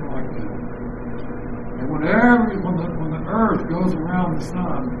keeps them like that? And when the Earth goes around the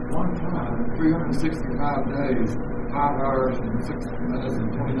sun one time, 365 days, 5 hours and 60 minutes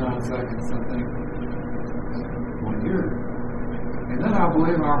and 29 seconds, I think, 1 year. And then I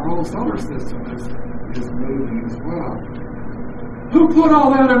believe our whole solar system is moving as well. Who put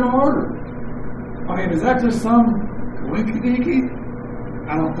all that in order? I mean, is that just some winky-dinky?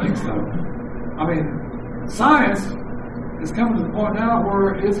 I don't think so. I mean, science is coming to the point now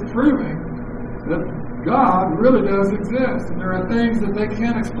where it's proving that God really does exist, and there are things that they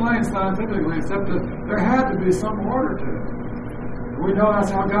can't explain scientifically, except that there had to be some order to it. We know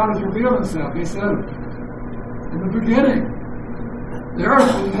that's how God has revealed himself. He said, in the beginning, the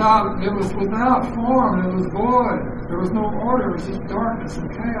earth was without form, it was void. There was no order, it was just darkness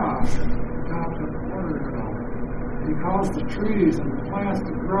and chaos. God put order in it all. He caused the trees and the plants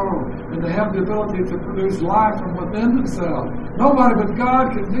to grow, and they have the ability to produce life from within themselves. Nobody but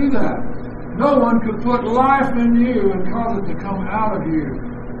God could do that. No one could put life in you and cause it to come out of you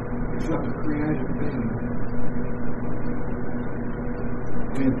except a creative being.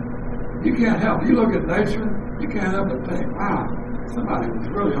 I mean, you can't help. You look at nature, you can't help but think, wow, somebody was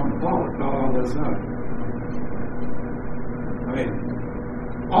really on the ball to thought all this up. I mean,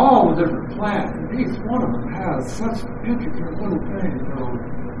 all the different plants, and each one of them has such intricate little things,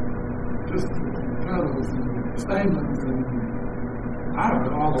 just petals and stamens and I don't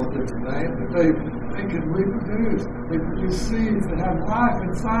know all those different things, but they can reproduce. They produce seeds that have life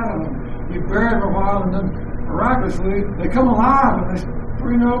inside of them. You bury them a while, and then miraculously they come alive and they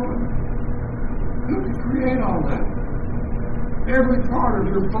spring open. Who could create all that? Every part of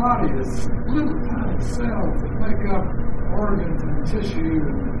your body is little tiny cells that make up organs and tissue.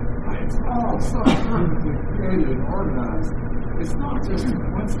 And it's all so perfectly created and organized. It's not just a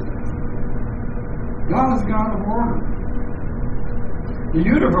coincidence. God is God of order. The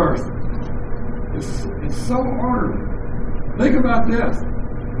universe is so orderly. Think about this.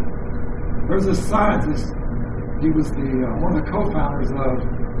 There's a scientist. He was one of the co-founders of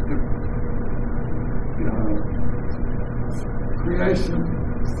the Creation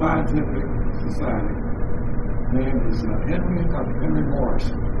Scientific Society. His name is Henry Morris.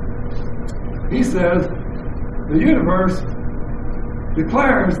 He says the universe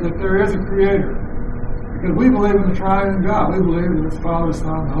declares that there is a creator. Because we believe in the triune God. We believe in His Father,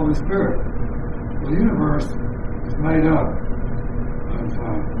 Son, and Holy Spirit. The universe is made up of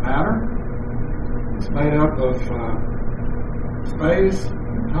matter. It's made up of space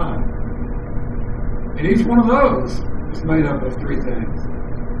and time. And each one of those is made up of three things.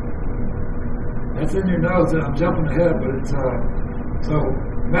 That's in your notes, and I'm jumping ahead, but it's so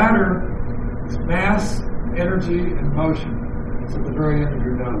matter is mass, energy, and motion. It's at the very end of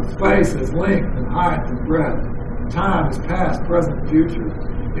your notes. Space is length and height and breadth. Time is past, present, future.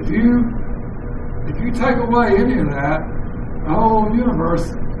 If you take away any of that, the whole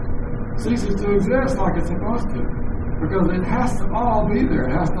universe ceases to exist like it's supposed to. Because it has to all be there.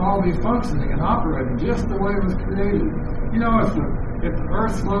 It has to all be functioning and operating just the way it was created. You know, if the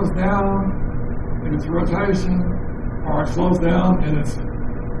Earth slows down in its rotation, or it slows down in its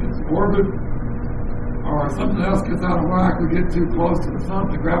orbit, or something else gets out of whack, we get too close to the sun,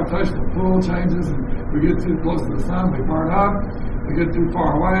 the gravitational pull changes, and we get too close to the sun, we burn up, we get too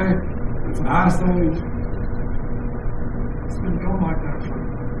far away, it's an ice age. It's been going like that for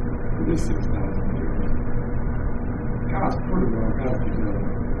this 6,000 years. God's pretty well got it together.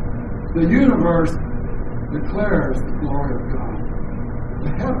 The universe declares the glory of God. The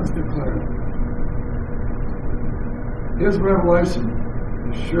heavens declare it. His revelation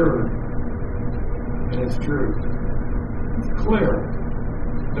is sure and it's true. It's clear.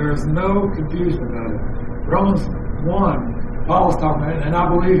 There is no confusion about it. Romans 1, Paul's talking about it, and I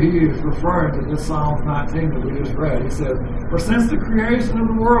believe he is referring to this Psalms 19 that we just read. He said, "For since the creation of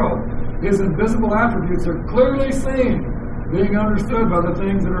the world, His invisible attributes are clearly seen, being understood by the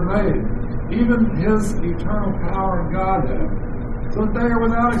things that are made, even His eternal power and Godhead, so that they are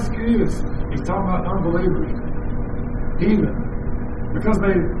without excuse." He's talking about unbelievers, heathen, because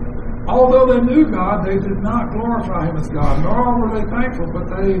although they knew God, they did not glorify Him as God, nor were they thankful, but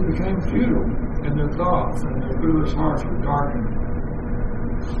they became futile in their thoughts, and their foolish hearts were darkened.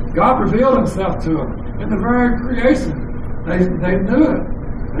 God revealed Himself to them in the very creation. They knew it.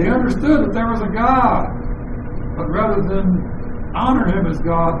 They understood that there was a God, but rather than honor Him as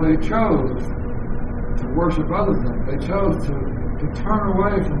God, they chose to worship other things. They chose to turn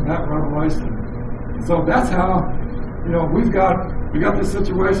away from that revelation. So that's how, we've got this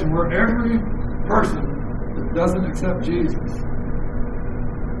situation where every person that doesn't accept Jesus,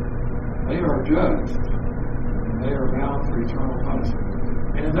 they are judged, and they are bound for eternal punishment.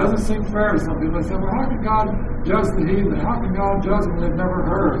 And it doesn't seem fair to some people. They say, well, how can God judge the heathen? How can God judge them they've never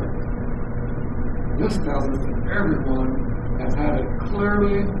heard? This tells us that everyone has had it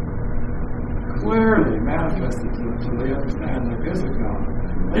clearly manifested to them, so they understand there is a God.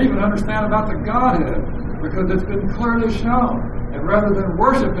 They even understand about the Godhead, because it's been clearly shown. And rather than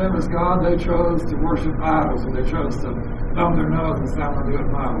worship Him as God, they chose to worship idols, or they chose to thumb their nose and say, I'm going to do it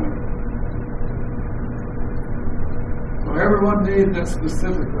my way. So everyone needs that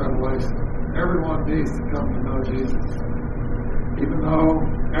specific revelation. Everyone needs to come to know Jesus. Even though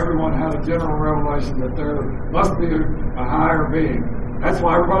everyone has a general revelation that there must be a higher being. That's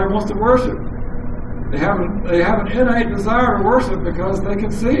why everybody wants to worship. They have an innate desire to worship because they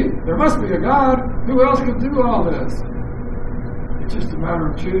can see there must be a God. Who else can do all this? It's just a matter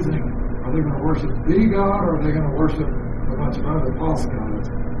of choosing. Are they going to worship the God, or are they going to worship a bunch of other false gods?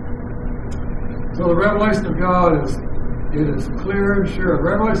 So the revelation of God is clear and sure. The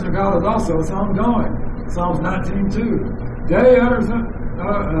revelation of God is also, it's ongoing. Psalms 19:2. Day unto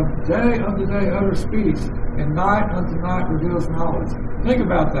day utters speech, and night unto night reveals knowledge. Think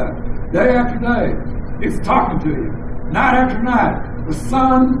about that. Day after day, it's talking to you. Night after night, the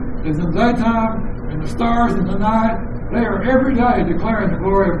sun is in the daytime, and the stars in the night. They are every day declaring the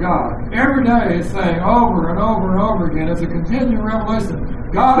glory of God. Every day it's saying over and over and over again. It's a continuing revelation.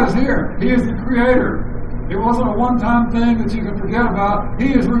 God is here. He is the Creator. It wasn't a one-time thing that you can forget about.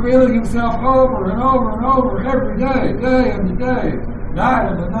 He is revealing Himself over and over and over every day, day after day, night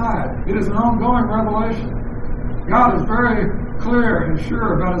after night. It is an ongoing revelation. God is very clear and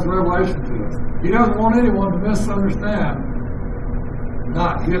sure about His revelation to us. He doesn't want anyone to misunderstand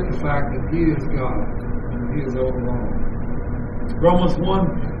not get the fact that He is God and He is over all. Romans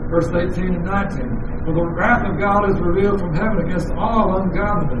 1, verse 18 and 19. For the wrath of God is revealed from heaven against all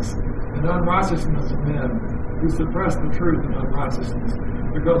ungodliness and unrighteousness of men who suppress the truth and unrighteousness.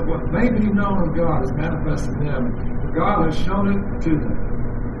 Because what may be known of God is manifest in them, for God has shown it to them.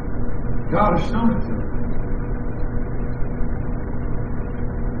 God has shown it to them.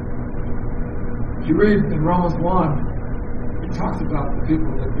 If you read in Romans 1, it talks about the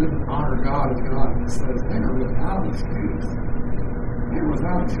people that didn't honor God as God. It says they are without excuse. They are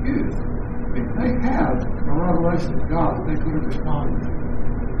without excuse. I mean, they had a revelation of God that they could have responded to.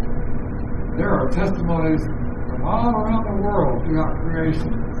 There are testimonies from all around the world throughout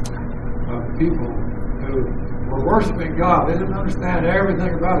creation of people who were worshiping God. They didn't understand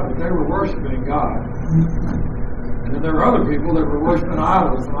everything about it, but they were worshiping God. And then there were other people that were worshiping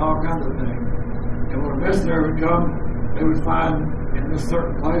idols and all kinds of things. And when a missionary would come, they would find in this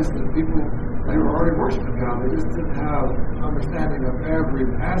certain place that people, they were already worshiping God. They just didn't have understanding of every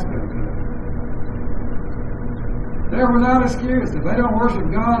aspect of it. They're without excuse. If they don't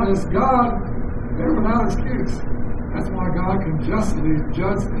worship God as God, they're without excuse. That's why God can justly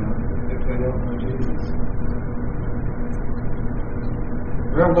judge them if they don't know Jesus.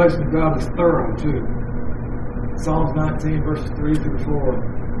 The revelation of God is thorough too. Psalms 19, verses 3 through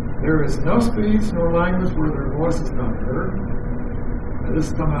 4. There is no speech nor language where their voice is not heard. Now this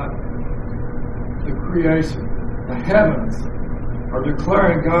is talking about the creation. The heavens are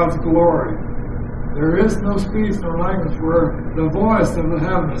declaring God's glory. There is no speech nor language where the voice of the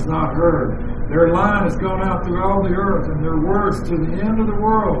heaven is not heard. Their line has gone out through all the earth, and their words to the end of the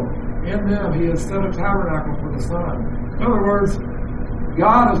world. In them He has set a tabernacle for the sun. In other words,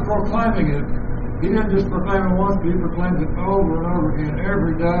 God is proclaiming it. He didn't just proclaim it once, but He proclaims it over and over again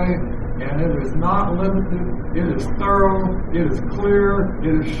every day. And it is not limited. It is thorough. It is clear.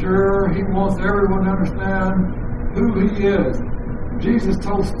 It is sure. He wants everyone to understand who He is. Jesus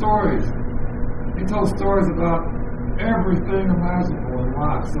told stories. He told stories about everything imaginable in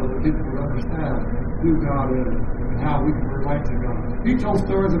life so that people would understand who God is and how we can relate to God. He told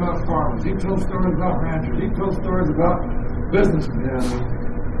stories about farmers. He told stories about ranchers. He told stories about businessmen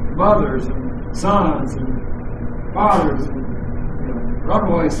and mothers and sons and fathers and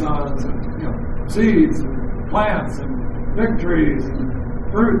runaway sons and seeds and plants and fig trees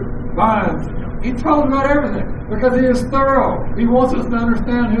and fruit, vines. He told about everything because He is thorough. He wants us to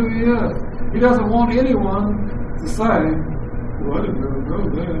understand who He is. He doesn't want anyone to say, well, I didn't really know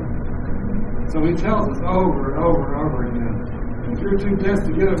that. So He tells us over and over and over again. And if you're too dense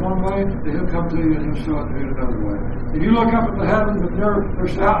to get it one way, then He'll come to you and He'll show it to you another way. If you look up at the heavens and they're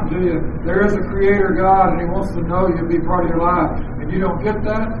shouting to you, there is a Creator God and He wants to know you and be part of your life, and you don't get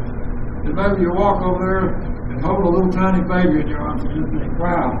that, then maybe you walk over there and hold a little tiny baby in your arms and just think,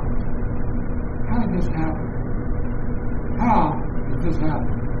 wow, how did this happen? How did this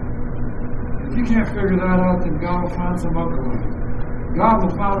happen? If you can't figure that out, then God will find some other way. God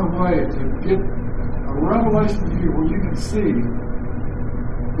will find a way to get a revelation to you where you can see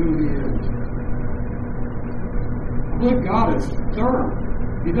who He is. I believe God is thorough.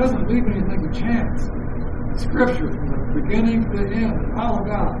 He doesn't leave anything to chance. Scripture, from the beginning to the end, is all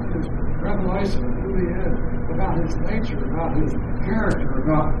about His revelation of who He is, about His nature, about His character,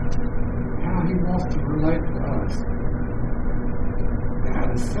 about how He wants to relate to us.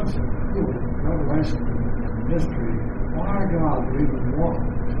 That is such a cool revelation and mystery. Why God would even want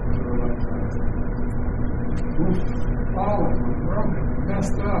to relate to us. We're fallen, we're broken, we're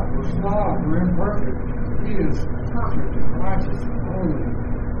messed up, we're flawed, we're imperfect. He is perfect and righteous and holy.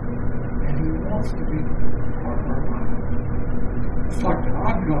 And He wants to be part of our life. It's like the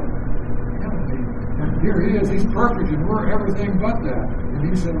odd couple. And here He is, He's perfect, and we're everything but that. And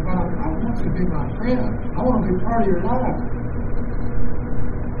He said, I want you to be my friend. I want to be part of your life.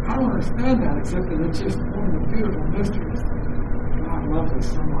 I don't understand that, except that it's just one of the beautiful mysteries. God loves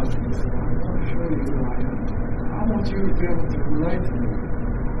us so much, and He said, I want to show you who I am. I want you to be able to relate to me.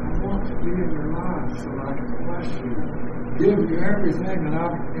 I want to be in your life so that I can bless you, give you everything that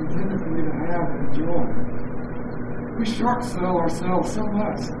I've intended for you to have and enjoy. We short sell ourselves so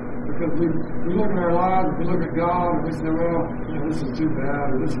much because we look at our lives and we look at God and we say, well, this is too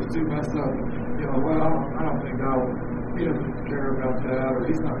bad or this is too messed up. I don't think God will. He doesn't care about that, or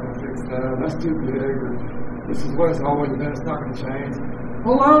He's not going to fix that. That's too big, or this is what it's always been. It's not going to change.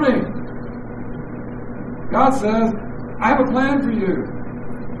 Baloney! God says, I have a plan for you.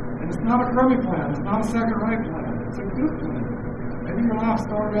 And it's not a crummy plan. It's not a second-rate plan. It's a good plan. Maybe your life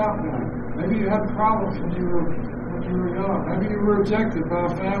started out bad. Maybe you had problems when you were young. Maybe you were rejected by a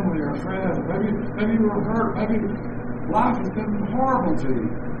family or a friend. Maybe you were hurt. Maybe life has been horrible to you.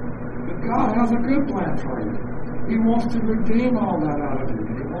 But God has a good plan for you. He wants to redeem all that out of you.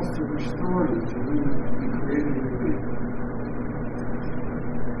 He wants to restore you to who He created you to be.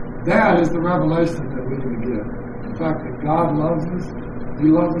 That is the revelation that we need to get. The fact that God loves us. He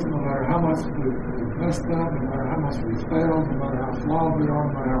loves us no matter how much we've messed up, no matter how much we've failed, no matter how flawed we are,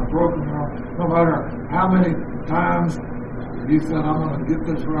 no matter how broken we are, no matter how many times you said, I'm going to get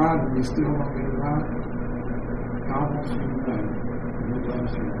this right, and you still don't get it right. God wants you to know that He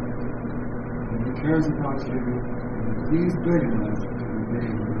loves you. And He cares about you, and He's big enough to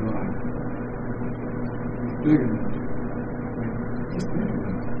redeem your life. He's big enough. He's big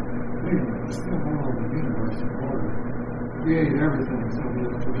enough. Big enough to still hold the universe in order. Create everything so that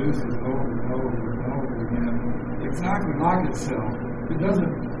it produces over and over and over again, exactly like itself. It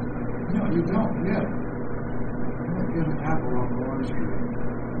doesn't, you don't get an apple off the orange tree.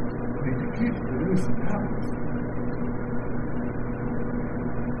 I mean, it keeps producing apples.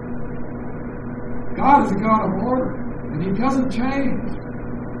 God is a God of order, and He doesn't change.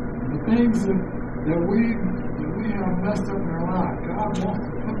 The things that we have messed up in our life, God wants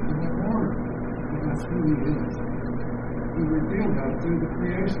to put them in order, and that's who He is. He revealed that through the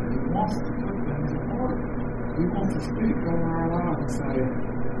creation. He wants to put things in order. He wants to speak over our lives and say,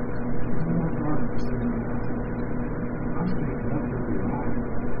 no more darkness in your life. I'm speaking up for your life.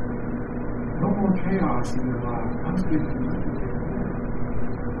 No more chaos in your life. I'm speaking up for your life.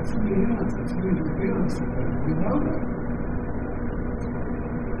 That's who He is. That's who He's revealing something. We know that.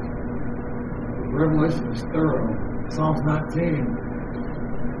 The revelation is thorough. Psalms 19.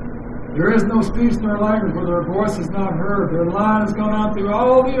 There is no speech nor language where their voice is not heard. Their line has gone out through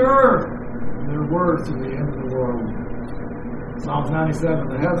all the earth, and their words to the end of the world. Psalms 97,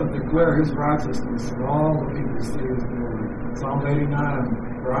 the heavens declare His righteousness, and all the people see His glory. Psalm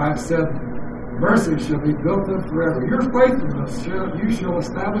 89, for I have said, mercy shall be built up forever. Your faithfulness you shall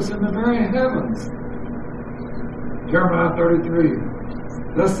establish in the very heavens. Jeremiah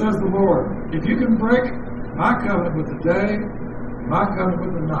 33, thus says the Lord, if you can break my covenant with the day, my covenant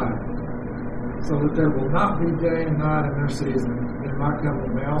with the night, so that there will not be day and night in their season, then my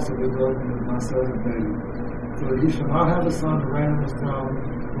covenant may also be broken with my servant David. So that he shall not have a son to reign on his throne,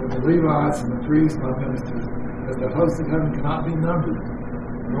 when the Levites and the priests, my ministers, as the hosts of heaven cannot be numbered,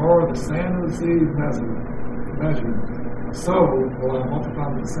 nor the sand of the sea measured. So will I multiply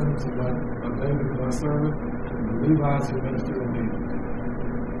the descendants of David my servant, and the Levites who minister to me.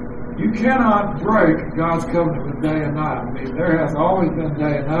 You cannot break God's covenant with day and night. I mean, there has always been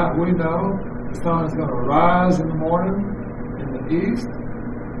day and night. We know the sun is going to rise in the morning in the east,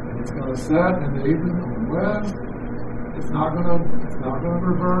 and it's going to set in the evening in the west. It's not going to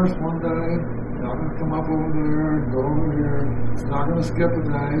reverse one day. It's not going to come up over there and go over here. It's not going to skip a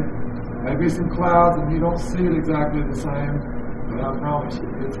day. Maybe some clouds and you don't see it exactly the same, but I promise you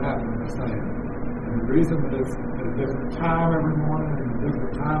it's happening the same. And the reason that it's at a different time every morning and a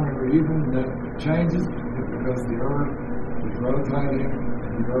different time every evening that changes is because the earth is rotating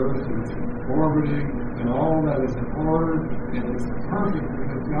and the earth is orbiting and all that is in order, and it's perfect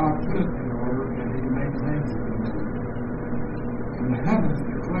because God put it in order and He maintains it in order. And the heavens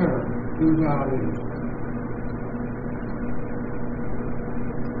declare who God is.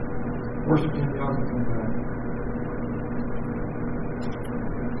 Worship Team, y'all can come back.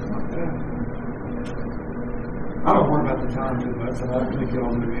 It's not bad. I don't worry about the time too much, and I don't think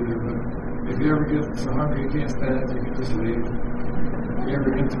y'all do either, but if you ever get so hungry you can't stand, you can just leave. If you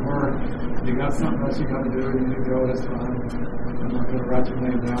ever get to work, you got something else you got to do, you need to go, that's fine. I'm not going to write your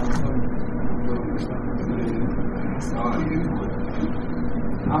name down or something. I saw you.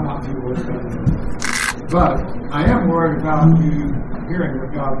 I'm not too worried about it. But I am worried about you hearing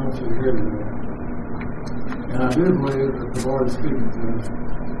what God wants you to hear today. And I do believe that the Lord is speaking to us.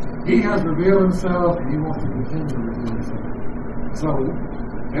 He has revealed Himself, and He wants to continue to reveal Himself. So,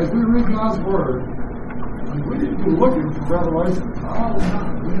 as we read God's Word, we need to be looking for revelation all the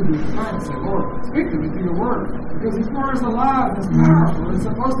time. We need to be praying and say, Lord, speak to me through your Word. Because His Word is alive and it's powerful. It's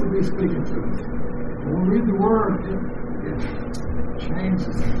supposed to be speaking to us. When we read the Word, it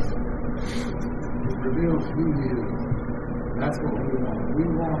changes us. It reveals who He is. That's what we want. We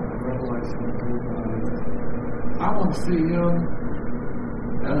want a revelation of who God is. I want to see Him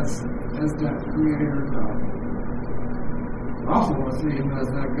as that Creator God. I also want to see Him as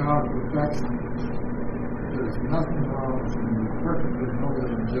that God of perfection. There's nothing wrong with Him. He's perfectly holy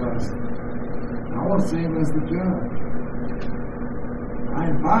and just. And I want to see Him as the judge. I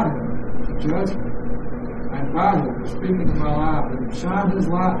invite Him to judge me. I invite Him to speak into my life and shine His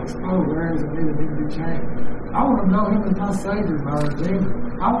light and expose areas that need to be changed. I want to know Him as my Savior, my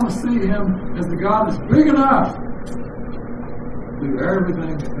Redeemer. I want to see Him as the God that's big enough do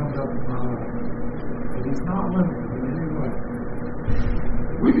everything that comes up in my life. But He's not limited in any way.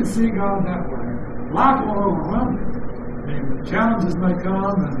 We can see God that way. Life won't overwhelm you. I mean, challenges may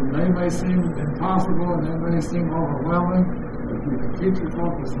come and they may seem impossible and they may seem overwhelming, but if you can keep your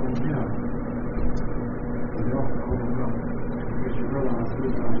focus on Him, you don't overwhelm you because you realize who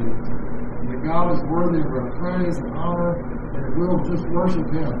God is. And that God is worthy of our praise and honor, and if we'll just worship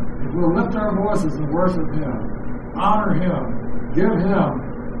Him, if we'll lift our voices and worship Him, honor Him, give Him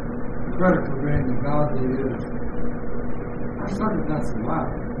credit for being the God that He is. Our circumstances in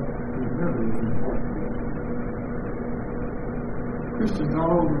life is really important. Christians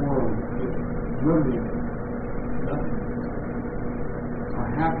all over the world that literally are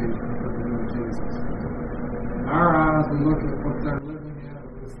happy because they know Jesus. In our eyes, we look at what they're living in and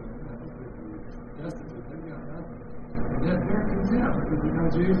we say, that's destitute, they've got nothing. And yet they're content because they know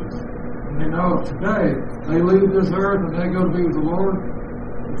Jesus. And they know if today they leave this earth and they go to be with the Lord,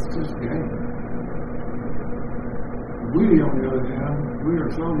 it's just gain. We, on the other hand, we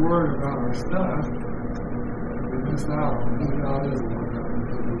are so worried about our stuff, we miss out on who God is and what God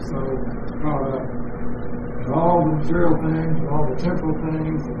is. We're so caught up in all the material things, and all the temporal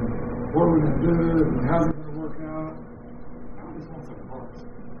things, and what are we going to do, and how's it going to work out. God just wants our hearts.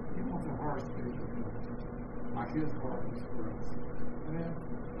 He wants our hearts to be fulfilled, like His heart is for us. Amen?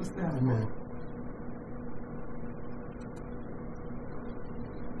 Let's stand and pray.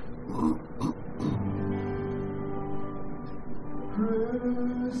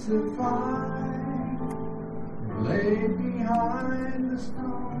 Crucified, laid behind the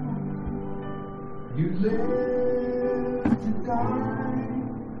stone, you lived to die,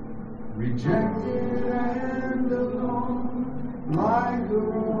 rejected and alone, like a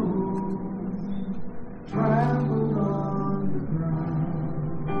rose trampled on the ground.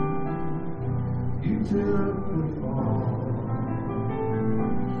 You took the fall,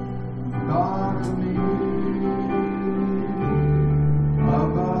 God of me.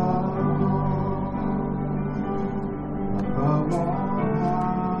 Above all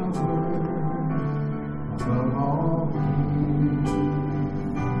powers, above all peace,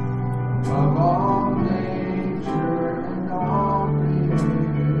 above all nature and all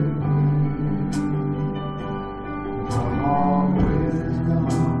created beings, above all wisdom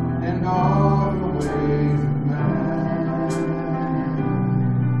and all the ways of man,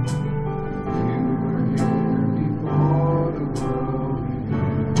 you were here before the world.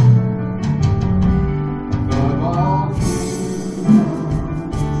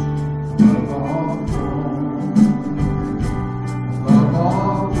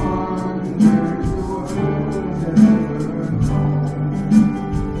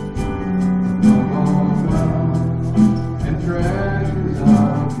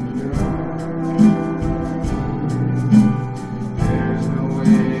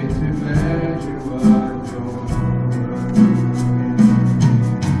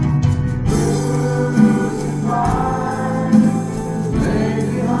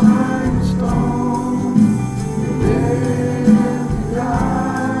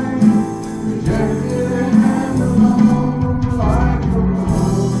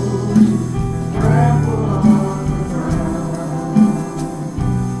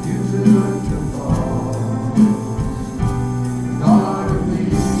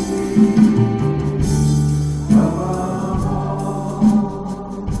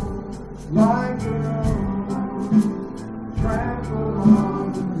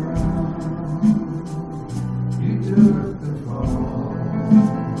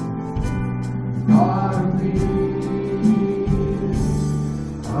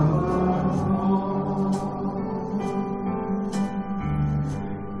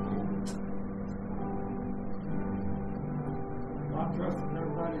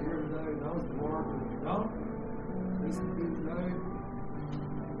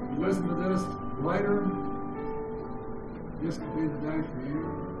 Listen to this later, this could be the day for you.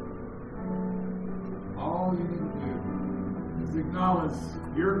 All you need to do is acknowledge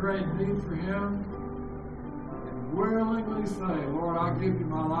your great need for Him and willingly say, Lord, I give you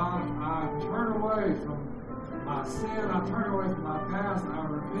my life. I turn away from my sin. I turn away from my past. I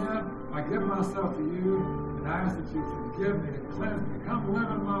repent. I give myself to you and I ask that you forgive me and cleanse me. Come live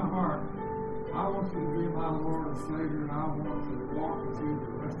in my heart. I want you to be my Lord and Savior, and I want to walk with you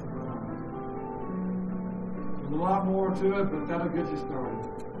the rest of my life. There's a lot more to it, but that'll get you started.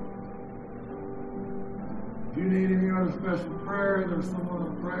 If you need any other special prayer, there's someone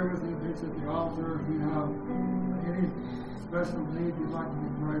to pray with you. Meet at the altar. If you have any special need you'd like to be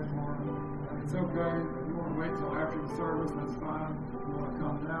prayed for, it's okay. If you want to wait till after the service, that's fine. If you want to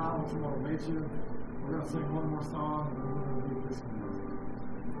come now, someone will meet you. We're going to sing one more song, and then we're going to leave this one.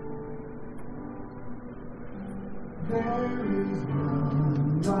 There is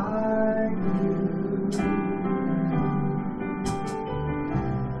none like you.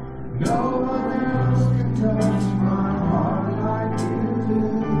 No one else can touch my heart like you do.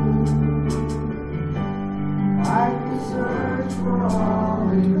 I can search for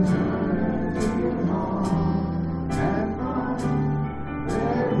all eternity long and find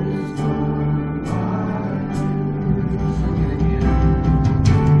there is none like you. Sing it again.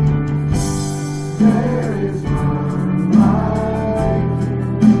 There is none like you.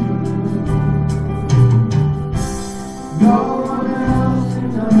 No one else can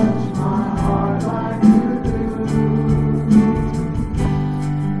touch my heart like you do.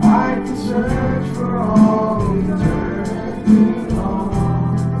 I can search for all eternity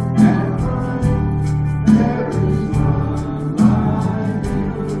long and find there is none like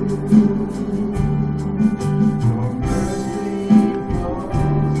you. Your mercy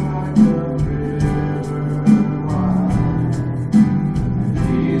flows like a river wide, and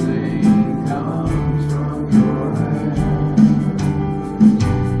healing comes from your hand.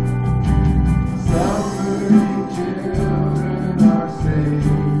 Suffering children are safe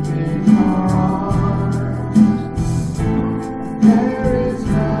in your arms. There is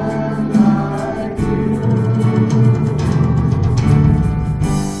none like you.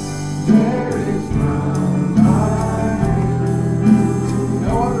 There is none like you.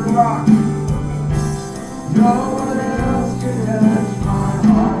 No other rock. No one else can touch my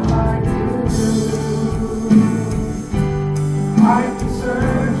heart like you do. I can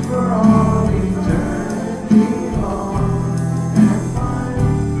search for all eternity long and find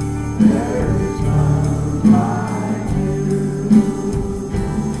there is none like you.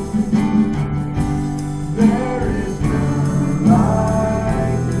 There is none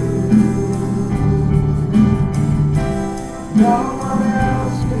like you. No one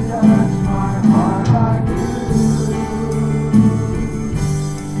else can touch my heart like you do.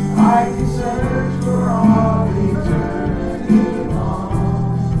 I can search for all eternity long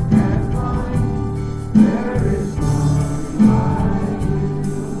and find there is none like you.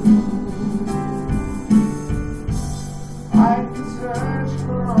 I can search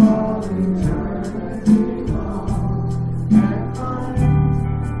for all eternity long and find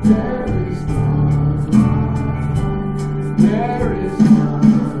there is none like you. There is none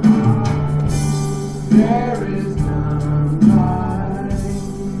like you. There is none like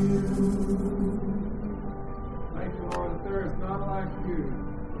you. Thank you, Lord, that there is none like you.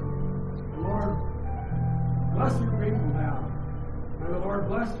 Lord, bless your people now. May the Lord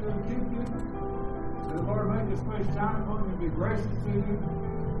bless you and keep you. May the Lord make his face shine upon you and be gracious to you.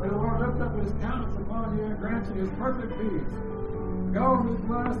 May the Lord lift up his countenance upon you and grant you his perfect peace. Go and be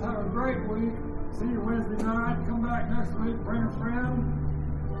blessed. Have a great week. See you Wednesday night. Come back next week. Bring a friend.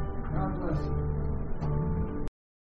 God bless you.